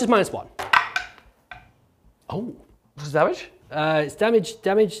 Minus. Oh, it's just -1. Oh. What's the damage? It's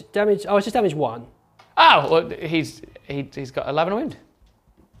damage. Oh, it's just damage 1. Oh, well, he's got 11 wound.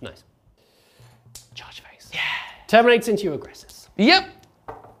 Nice. Charge phase. Yeah. Terminates into your aggressors. Yep.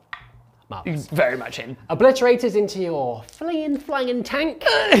 Marvelous. Very much in. Obliterators into your flying tank.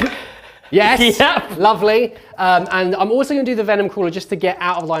 Yes. Yep. Lovely. And I'm also going to do the Venom Crawler just to get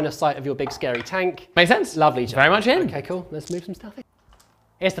out of line of sight of your big scary tank. Makes sense. Lovely. Very much in. Okay, cool. Let's move some stuff in.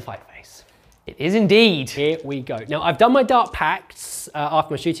 Here's the fight phase. It is indeed. Here we go. Now, I've done my Dark Pacts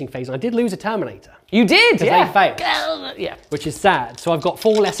after my shooting phase, and I did lose a Terminator. You did, Because they failed. Yeah. Which is sad. So I've got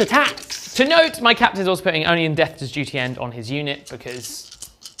 4 less attacks. To note, my captain's also putting only in death does duty end on his unit because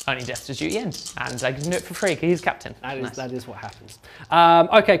only death does duty end. And I can do it for free because he's captain. That is what happens.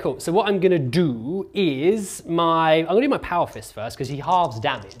 Okay, cool. So what I'm going to do is I'm going to do my Power Fist first because he halves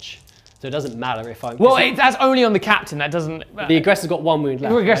damage. So it doesn't matter if I'm... Well, that's only on the captain. That doesn't... The aggressor's got 1 wound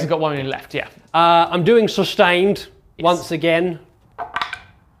left. The aggressor's got 1 wound left, yeah. I'm doing sustained once again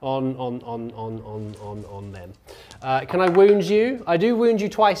on them. Can I wound you? I do wound you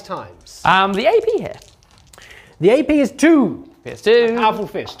 2 times. The AP here. The AP is 2. It's 2. Powerful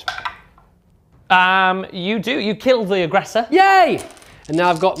fist. You kill the aggressor. Yay! And now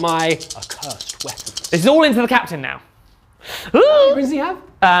I've got my accursed weapon. This is all into the captain now. How many does he have?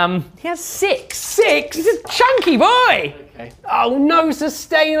 He has 6. 6? He's a chunky boy. Okay. Oh no,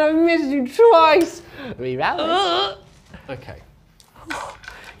 sustain! I missed you twice. Reroll. Okay.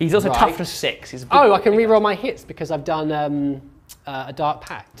 He's also Right. toughness 6. He's a big Oh, I can reroll my hits because I've done a Dark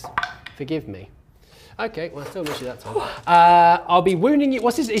Pact. Forgive me. Okay, well I still miss you that time. I'll be wounding you.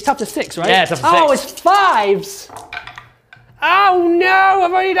 What's his? He's toughness 6, right? Yeah, toughness 6. Oh, it's 5s. Oh no!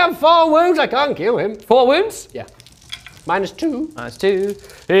 I've only done 4 wounds. I can't kill him. 4 wounds? Yeah. -2. -2.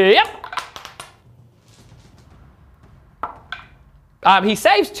 Yep. He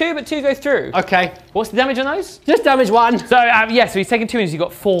saves 2, but 2 go through. Okay. What's the damage on those? Just damage 1. So, yeah, so he's taken 2 wounds, he's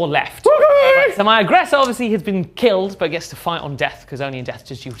got 4 left. Right, so my aggressor obviously has been killed, but gets to fight on death, because only in death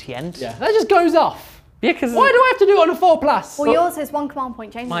does duty end. Yeah. That just goes off. Yeah, because Why do I have to do it on a 4+? Well, yours is 1 command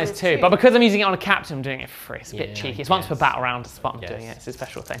point changes. mine's it 2, to but because I'm using it on a captain, I'm doing it for free. It's a bit Yeah, cheeky. It's I once per guess. battle round. That's what I'm doing Yes. it. It's a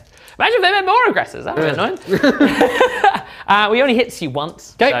special thing. Imagine if they made more aggressors. That would be annoying. We only hits you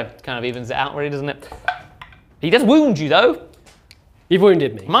once, so kind of evens it out, really, doesn't it? He does wound you, though. You've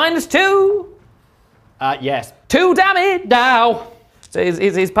wounded me. -2. Yes. 2 damage now. So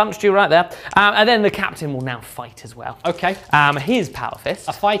he's punched you right there. And then the captain will now fight as well. Okay. His power fist.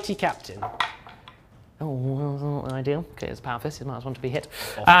 A fighty captain. Oh, well, not ideal. Okay, it's power fist. He might as well to be hit.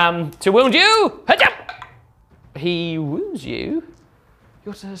 To wound you. He wounds you.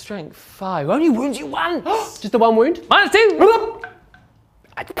 Your strength 5. Only wounds you once. Just the 1 wound? -2.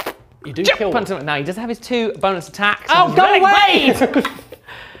 You do kill Punch him. No, he does have his 2 bonus attacks. Oh, go away!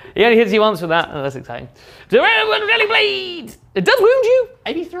 He only hits you once with that. Oh, that's exciting. Really bleed. It does wound you.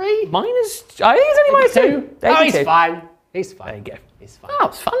 83? Minus. I think it's only -2. Oh, he's fine. He's fine. There you go. He's fine. Oh,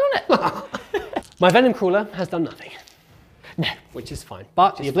 it's fun, wasn't it? My venom crawler has done nothing. No. Which is fine.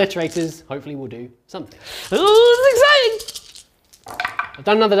 But the obliterators hopefully will do something. Oh, it's exciting. I've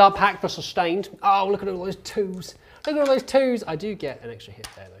done another dark pack for sustained. Oh, look at all those 2s. Look at all those 2s. I do get an extra hit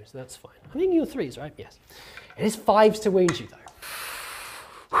there though, so that's fine. I think you're 3s, right? Yes. It is 5s to wound you though.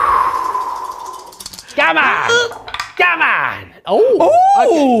 Come on! Come on!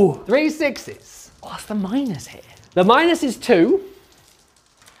 Oh! Okay. 3 6s. What's the minus here? The minus is 2.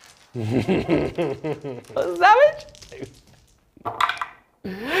 What's the damage? 2.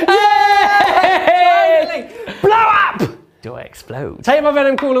 Hey! Blow up! Do I explode? Take my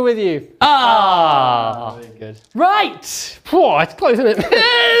venom crawler with you. Ah! Very good. Right! Whoa, it's close, isn't it? Pretty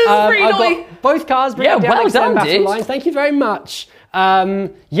I've annoying. got both cards. Yeah, well done, battle dude. lines. Thank you very much.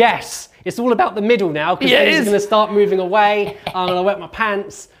 Yes, it's all about the middle now because Yeah, it things are is. going to start moving away. I'm going to wet my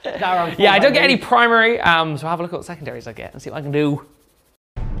pants. Yeah, I don't get any primary, so I'll have a look at what secondaries I get and see what I can do.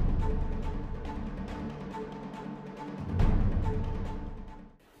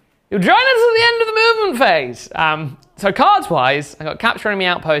 You'll join us at the end of the movement phase. So cards-wise, I got capture enemy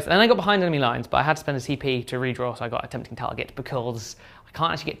outpost, and then I got behind enemy lines, but I had to spend a CP to redraw, so I got a tempting target because I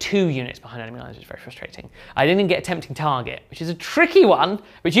can't actually get 2 units behind enemy lines, which is very frustrating. I didn't get a tempting target, which is a tricky one,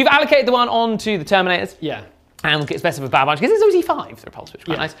 which you've allocated the one onto the Terminators. Yeah. And it's better with Bad Bunch because it's OZ5, the repulsor, which is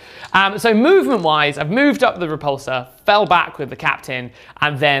quite nice. So movement-wise, I've moved up the repulsor, fell back with the captain,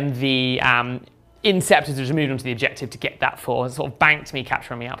 and then the Inceptors just moved onto the objective to get that for, sort of banked me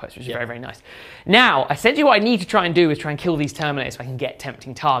capturing me outpost, which is very, very nice. Now, essentially what I need to try and do is try and kill these Terminators so I can get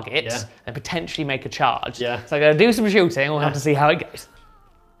tempting targets and potentially make a charge. Yeah. So I'm going to do some shooting, we'll have to see how it goes.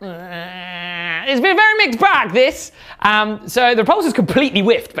 It's been a very mixed bag, this. So the repulsor's completely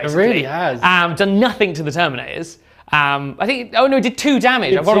whiffed, basically. It really has. Done nothing to the Terminators. I think, oh no, it did 2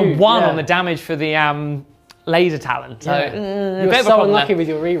 damage. I've got a 1 on the damage for the laser talon. So, You're so unlucky with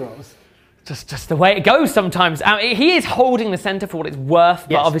your rerolls. Just the way it goes sometimes. He is holding the center for what it's worth,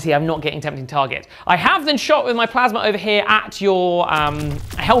 but obviously I'm not getting tempting target. I have then shot with my plasma over here at your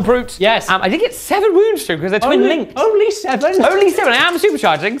Hellbrute. Yes. I did get 7 wounds through because they're twin linked. Only 7? Only 7. I am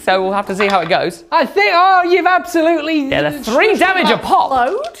supercharging, so we'll have to see how it goes. I think, oh, you've absolutely... Yeah, they're 3 damage a pop.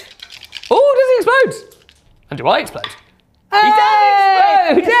 Explode? Oh, does he explode? And do I explode? Hey!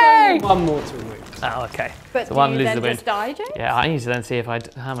 He does explode! Yay! One more to remove. Oh, okay. But So do one you loses then the wound. just die, James? Yeah, I need to then see if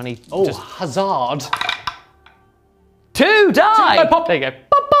how many. Oh, just hazard. 2 die. Go pop. There you go.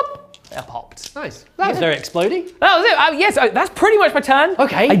 Pop, pop. They're popped. Nice. That was very exploding. That was it. Yes, that's pretty much my turn.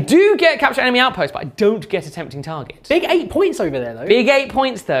 Okay. I do get capture enemy outpost, but I don't get a tempting target. Big 8 points over there, though. Big 8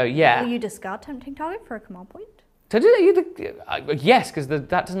 points, though. Yeah. Will you discard tempting target for a command point? So do that, yes, because that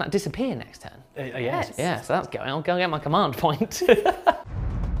doesn't disappear next turn. Yes. Yeah, so that's going. I'll go get my command point.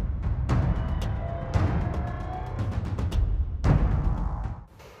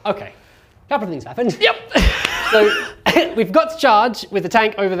 Okay. A couple of things happened. Yep. So we've got to charge with the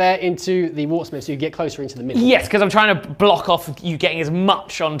tank over there into the Wartsmith so you get closer into the middle. Yes, because I'm trying to block off you getting as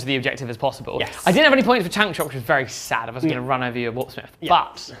much onto the objective as possible. Yes. I didn't have any points for tank shot, which was very sad. I was going to run over your Wartsmith.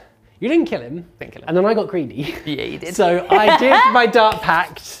 But You didn't kill him. Didn't kill him. And then I got greedy. Yeah, you did. So I did my Dark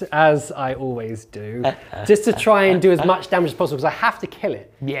Pact, as I always do, just to try and do as much damage as possible, because I have to kill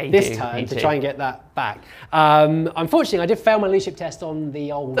it this turn to try and get that back. Unfortunately, I did fail my leadership test on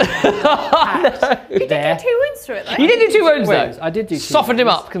the old Pact. You did do 2 wounds through it, though. You did do 2 wounds, though. I did do 2 Softened him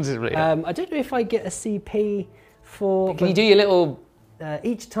wounds. up considerably. I don't know if I get a CP for... Can you do your little...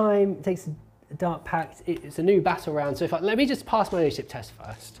 each time it takes a Dark Pact, it's a new battle round. So if let me just pass my leadership test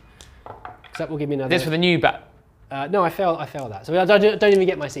first. Because that will give me another... This for the new bat. No, I failed that. So I don't even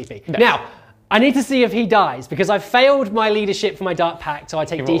get my CP. No. Now, I need to see if he dies, because I failed my leadership for my Dark Pact, so I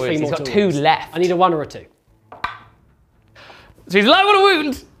take D3 mortal He's got 2 wounds. left. I need a 1 or a 2. So he's low on a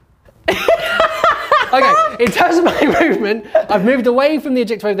wound. Okay, in terms of my movement, I've moved away from the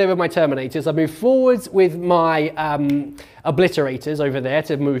objective over there with my Terminators. I've moved forwards with my Obliterators over there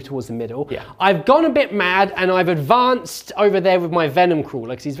to move towards the middle. Yeah. I've gone a bit mad and I've advanced over there with my Venom Crawler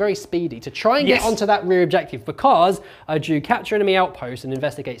because he's very speedy to try and get onto that rear objective because I drew capture enemy outpost and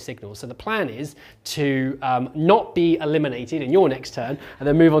investigate signals. So the plan is to not be eliminated in your next turn and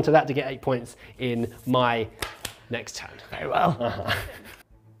then move on to that to get 8 points in my next turn. Very well.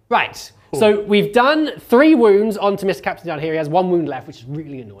 Right. So we've done 3 wounds onto Mr. Captain down here. He has 1 wound left, which is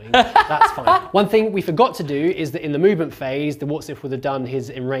really annoying. That's fine. One thing we forgot to do is that in the movement phase, the Wartsmith would have done his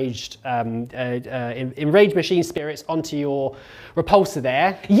enraged machine spirits onto your repulsor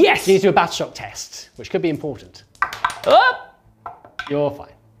there. Yes! You need to do a battle shock test, which could be important. Oh! You're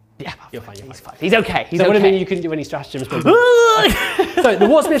fine. Yeah, You're fine. He's fine. He's okay. He's so okay. What I mean, you couldn't do any stratagems. But so the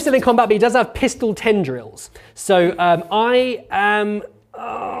Wartsmith's still in combat, but he does have pistol tendrils. So I am.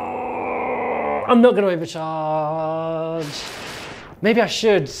 I'm not going to overcharge. Maybe I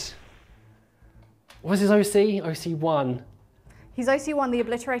should. What's his OC? OC1. He's OC1, the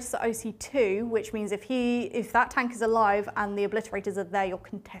Obliterators are OC2, which means if that tank is alive and the Obliterators are there, you're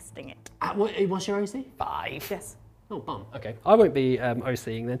contesting it. What's your OC? 5. Yes. Oh, bum. Okay. I won't be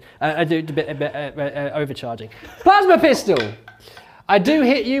OCing then. I do a bit overcharging. Plasma pistol. I do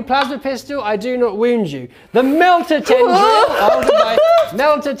hit you, plasma pistol. I do not wound you. The melter tendril.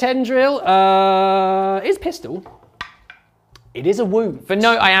 Melter tendril is pistol. It is a wound. But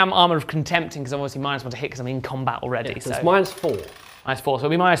no, I am armor of contempting because I'm obviously -1 to hit because I'm in combat already. Yeah, so it's -4. -4, so it'll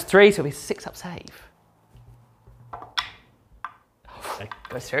be -3, so it'll be 6 up save. Okay.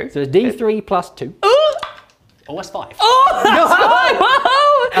 Goes through. So it's D3 plus 2. Oh, that's 5. Oh, that's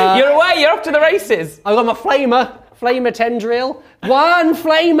 5! You're away, you're off to the races. I've got my flamer tendril. 1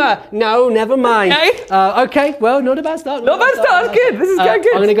 flamer. No, never mind. Okay. Okay, well, not a bad start. Not a bad start, good. This is going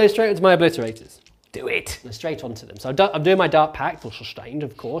good. I'm going to go straight into my Obliterators. Do it. Straight onto them. So I'm doing my Dark Pact, for sustained,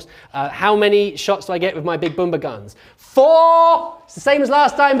 of course. How many shots do I get with my big Boomba guns? 4! It's the same as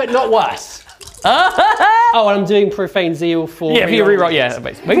last time, but not worse. Oh, and I'm doing Profane Zeal for... Yeah, if you reroll, yeah. That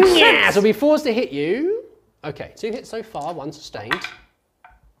makes sense. Yeah, so I'll be forced to hit you. Okay, 2 hits so far, 1 sustained.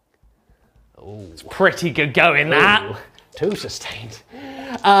 Oh, it's pretty good going, that. Ooh, 2 sustained.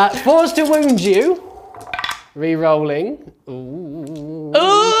 Forced to wound you. Re-rolling. Ooh.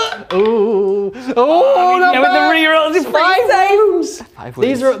 Ooh. Oh, no, with the re-rolls, it's 5 wounds. 5 wounds.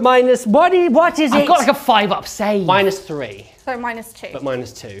 These are at minus... What is it? I've got like a 5 up save. -3. So -2. But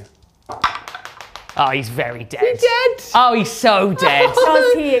 -2. Oh, he's very dead. He's dead. Oh, he's so dead.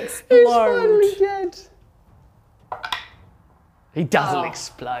 Does he explode? He's finally dead. He doesn't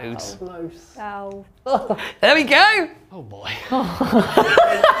explode. Close. Oh. There we go. Oh boy.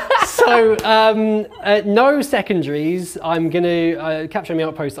 So, no secondaries. I'm going to capture my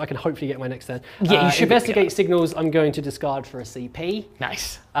outpost. I can hopefully get my next turn. Yeah, you should investigate signals. I'm going to discard for a CP.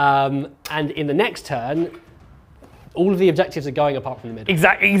 Nice. And in the next turn, all of the objectives are going apart from the middle.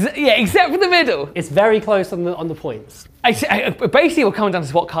 Exactly. Yeah, except for the middle. It's very close on the points. Basically, we're coming down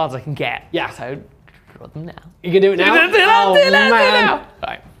to what cards I can get. Yeah. So, draw them now. You can do it now? Do it now.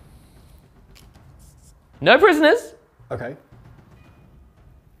 Right. No prisoners. Okay.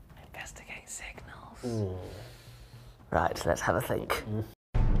 Investigate signals. Right, let's have a think.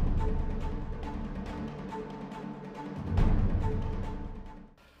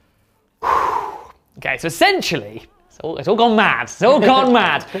 Okay, so essentially, it's all gone mad. It's all gone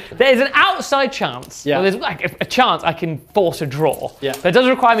mad. There's an outside chance. Yeah. Well, there's like a chance I can force a draw. Yeah. But it does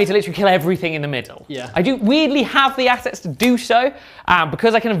require me to literally kill everything in the middle. Yeah. I do weirdly have the assets to do so.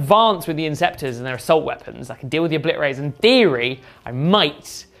 Because I can advance with the Inceptors and their assault weapons, I can deal with the Obliterators. In theory, I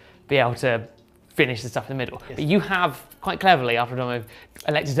might be able to finish the stuff in the middle. Yes. But you have, quite cleverly, after I've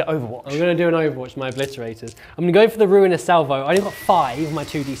elected to Overwatch. I'm going to do an Overwatch, my Obliterators. I'm going to go for the Ruinous Salvo. I only got 5 of my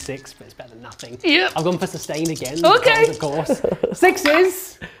 2d6, but it's better than nothing. Yep. I've gone for Sustained again. Okay. Of course.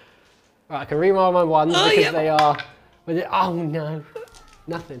 6s. Right, I can reroll my 1s because they are... Oh, no.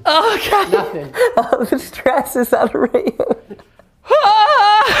 Nothing. Oh, okay. Nothing. Oh, the stress is unreal.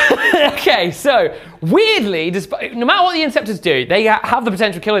 Okay, so weirdly, despite, no matter what the Inceptors do, they have the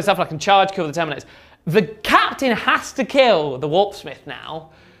potential to kill stuff like can charge, kill the Terminators. The captain has to kill the Warpsmith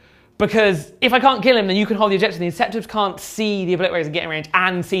now, because if I can't kill him, then you can hold the objective. The Inceptors can't see the Obliterators and get in range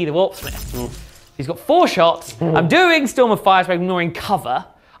and see the Warpsmith. He's got 4 shots. I'm doing Storm of Fire, so I'm ignoring cover.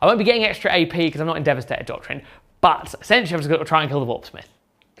 I won't be getting extra AP because I'm not in Devastator Doctrine, but essentially I've just got to try and kill the Warpsmith.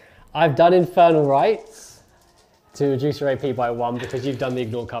 I've done Infernal Rites to reduce your AP by 1 because you've done the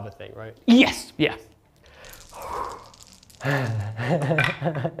ignore cover thing, right? Yes, yeah.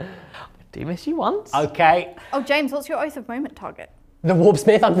 Do miss you once. Okay. Oh, James, what's your Oath of Moment target? The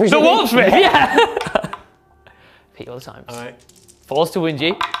Warpsmith, I'm The presuming. Warpsmith, yeah. Repeat all the times. All right. Force to wound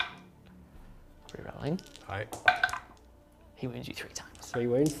you. Rerolling. All right. He wounds you 3 times. 3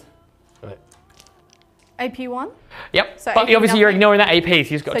 wounds. All right. AP 1. Yep. So but AP obviously you're nothing. ignoring that AP, so you've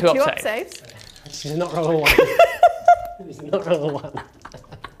just got So 2 2 up saves. saves. She's not rolling a 1. She's not rolling a 1.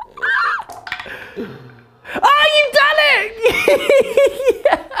 Oh, you've done it!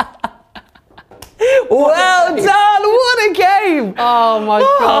 Well done! What a game! Oh my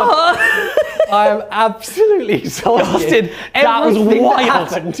god. I am absolutely exhausted. That was Everything wild.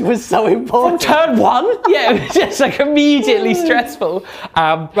 that happened was so important. Turn 1? Yeah, it was just like immediately stressful.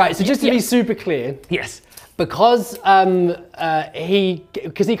 Right, so just to be super clear, Yes. because he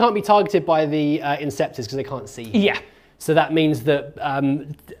can't be targeted by the Inceptors because they can't see him. Yeah. So that means that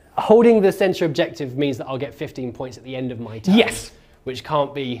holding the center objective means that I'll get 15 points at the end of my turn. Yes. Which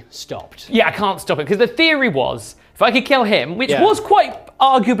can't be stopped. Yeah, I can't stop it, because the theory was, if I could kill him, which Yeah. was quite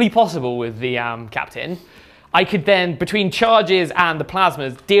arguably possible with the captain, I could then, between charges and the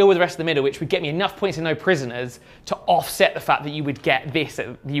plasmas, deal with the rest of the middle, which would get me enough points and no prisoners to offset the fact that you would get this,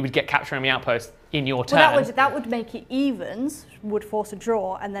 you would get capture enemy outpost in your turn. Well, that would make it evens, would force a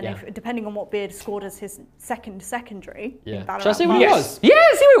draw, and then Yeah. if, depending on what Beard scored as his secondary, Yeah. in Battle Shall I say what Round it Pass. was? Yeah,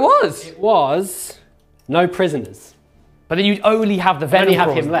 see what it was. It was no prisoners. But then you'd only have the venom only have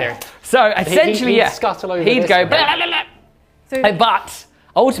claws him in left. theory. So essentially, he'd yeah, scuttle over he'd this go way. blah, blah, blah, So, blah. But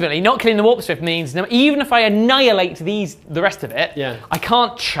ultimately, not killing the Warpsmith means even if I annihilate the rest of it, Yeah. I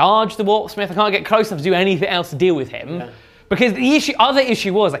can't charge the Warpsmith. I can't get close enough to do anything else to deal with him. Yeah. Because the other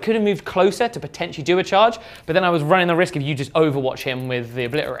issue was I could have moved closer to potentially do a charge, but then I was running the risk of you just overwatch him with the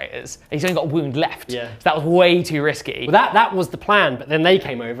Obliterators. And he's only got a wound left. Yeah. So that was way too risky. Well, that was the plan, but then they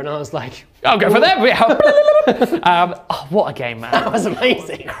came over and I was like, I'll go for them. Oh, what a game, man. that was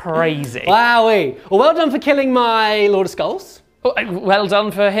amazing. Crazy. Wowee. Well, well done for killing my Lord of Skulls. Well done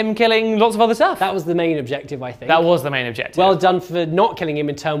for him killing lots of other stuff. That was the main objective, I think. That was the main objective. Well done for not killing him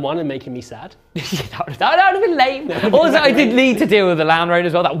in turn 1 and making me sad. that would have been lame. Also, I did need to deal with the Land Raid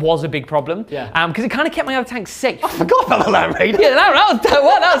as well. That was a big problem. Yeah. Because it kind of kept my other tanks safe. I forgot about the Land Raid. Yeah,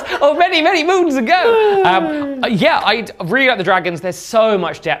 that was many, many moons ago. Yeah, I really like the dragons. There's so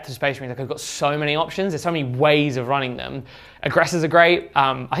much depth to Space Marines. Like, I've got so many options. There's so many ways of running them. Aggressors are great.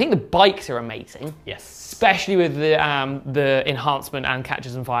 I think the bikes are amazing. Yes. Especially with the enhancement and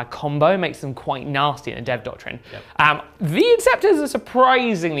catches and fire combo, makes them quite nasty in a dev doctrine. Yep. The Inceptors are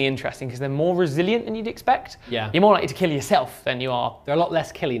surprisingly interesting because they're more resilient than you'd expect. Yeah. You're more likely to kill yourself than you are. They're a lot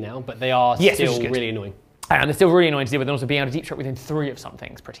less killy now, but they are Yes, which still is good. really annoying. And they're still really annoying to deal with, and also being able to deep shot within 3 of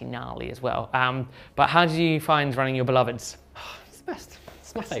something is pretty gnarly as well. But how did you find running your beloveds? It's the best.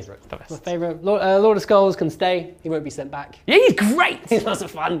 It's my favourite. The best. My favourite. Lord of Skulls can stay. He won't be sent back. Yeah, he's great. He's lots of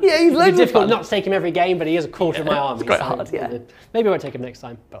fun. Yeah, he's loads It'd be of difficult fun. not to take him every game, but he is a quarter of my army. quite so, hard, yeah. Maybe I won't take him next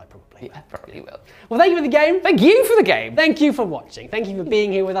time, but I probably will. Yeah, probably will. Well, thank you for the game. Thank you for the game. Thank you for watching. Thank you for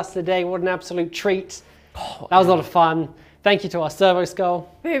being here with us today. What an absolute treat. That was a lot of fun. Thank you to our Servo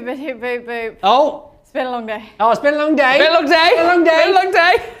Skull. boop, boop, boop, boop. Oh, It's been a long day. it's been a long day. Been a long day. Been a long day. Been a long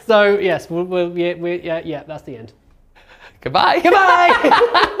day. So, yes, yeah, that's the end. Goodbye.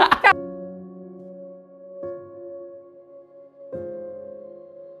 Goodbye.